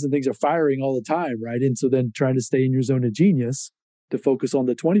 ideas and things are firing all the time, right? And so then trying to stay in your zone of genius to focus on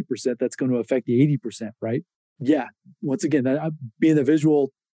the 20% that's going to affect the 80%, right? Yeah. Once again, being a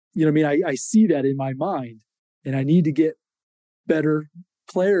visual, I see that in my mind, and I need to get better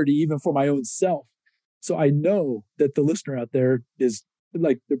clarity even for my own self. So I know that the listener out there is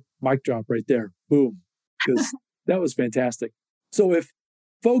like the mic drop right there. Boom. Because that was fantastic. So if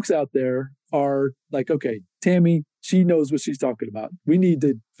folks out there are like, okay, Tammy, she knows what she's talking about. We need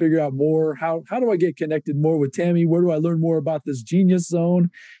to figure out more. How do I get connected more with Tammy? Where do I learn more about this genius zone?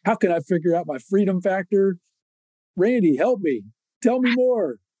 How can I figure out my freedom factor? Randy, help me. Tell me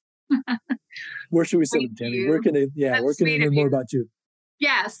more. Where should we send them, Tammy? Where can they learn more about you?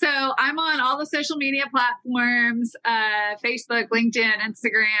 Yeah, so I'm on all the social media platforms, Facebook, LinkedIn,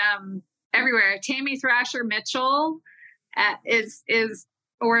 Instagram, everywhere. Tammy Thrasher Mitchell is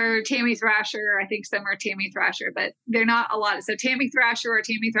or Tammy Thrasher. I think some are Tammy Thrasher, but they're not a lot. So Tammy Thrasher or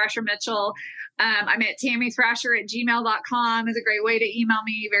Tammy Thrasher Mitchell. I'm at tammythrasher@gmail.com is a great way to email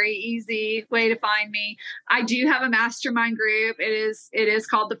me. Very easy way to find me. I do have a mastermind group. It is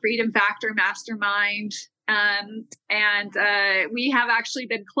called the Freedom Factor Mastermind. And we have actually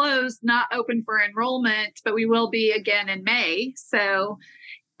been closed, not open for enrollment, but we will be again in May. So,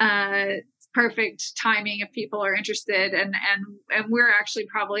 perfect timing if people are interested. And we're actually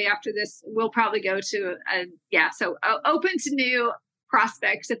probably after this, we'll probably go to open to new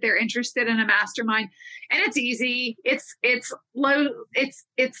prospects if they're interested in a mastermind. And it's easy. It's low. It's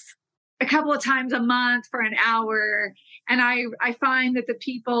a couple of times a month for an hour. And I find that the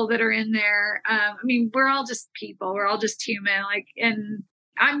people that are in there, we're all just people. We're all just human. And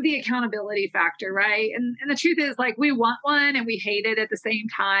I'm the accountability factor, right? And the truth is, we want one and we hate it at the same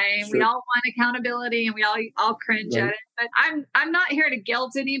time. Sure. We all want accountability and we all cringe at it. But I'm not here to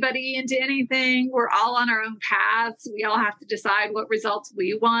guilt anybody into anything. We're all on our own paths. We all have to decide what results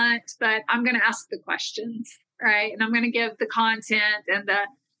we want. But I'm going to ask the questions, right? And I'm going to give the content and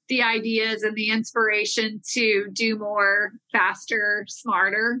the ideas and the inspiration to do more, faster,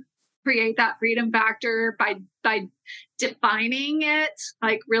 smarter. Create that freedom factor by defining it,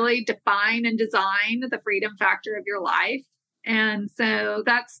 really define and design the freedom factor of your life. And so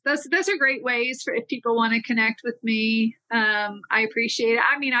those are great ways for if people want to connect with me. I appreciate it.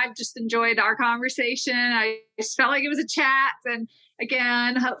 I've just enjoyed our conversation. I just felt like it was a chat. And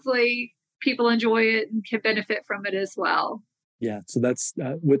again, hopefully people enjoy it and can benefit from it as well. Yeah. So that's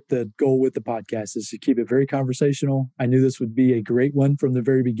with the goal with the podcast is to keep it very conversational. I knew this would be a great one from the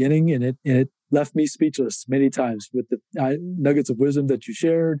very beginning, and it left me speechless many times with the nuggets of wisdom that you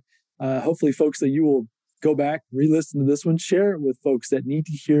shared. Hopefully folks that you will go back, re-listen to this one, share it with folks that need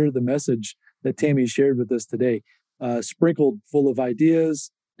to hear the message that Tammy shared with us today, sprinkled full of ideas,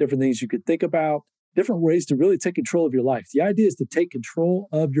 different things you could think about, different ways to really take control of your life. The idea is to take control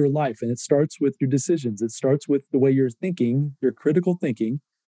of your life, and it starts with your decisions. It starts with the way you're thinking, your critical thinking,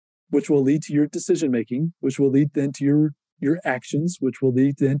 which will lead to your decision making, which will lead then to your actions, which will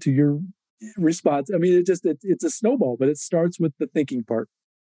lead then to your response. It's a snowball, but it starts with the thinking part.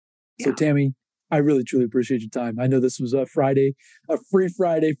 Yeah. So Tammy, I really, truly appreciate your time. I know this was a free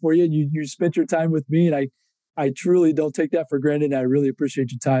Friday for you, and you spent your time with me, and I truly don't take that for granted. I really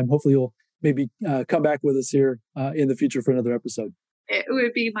appreciate your time. Hopefully you'll maybe come back with us here in the future for another episode. It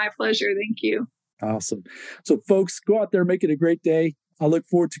would be my pleasure. Thank you. Awesome. So folks, go out there, make it a great day. I look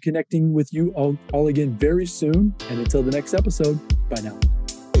forward to connecting with you all again very soon. And until the next episode, bye now.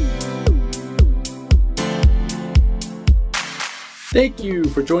 Thank you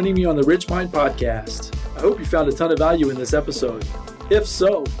for joining me on the Rich Mind Podcast. I hope you found a ton of value in this episode. If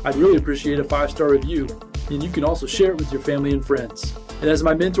so, I'd really appreciate a 5-star review. And you can also share it with your family and friends. And as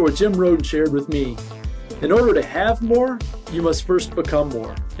my mentor Jim Roden shared with me, In order to have more, you must first become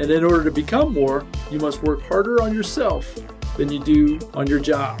more. And in order to become more, you must work harder on yourself than you do on your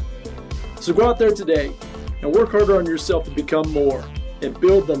job. So go out there today and work harder on yourself to become more and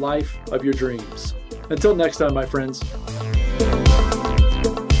build the life of your dreams. Until next time, my friends.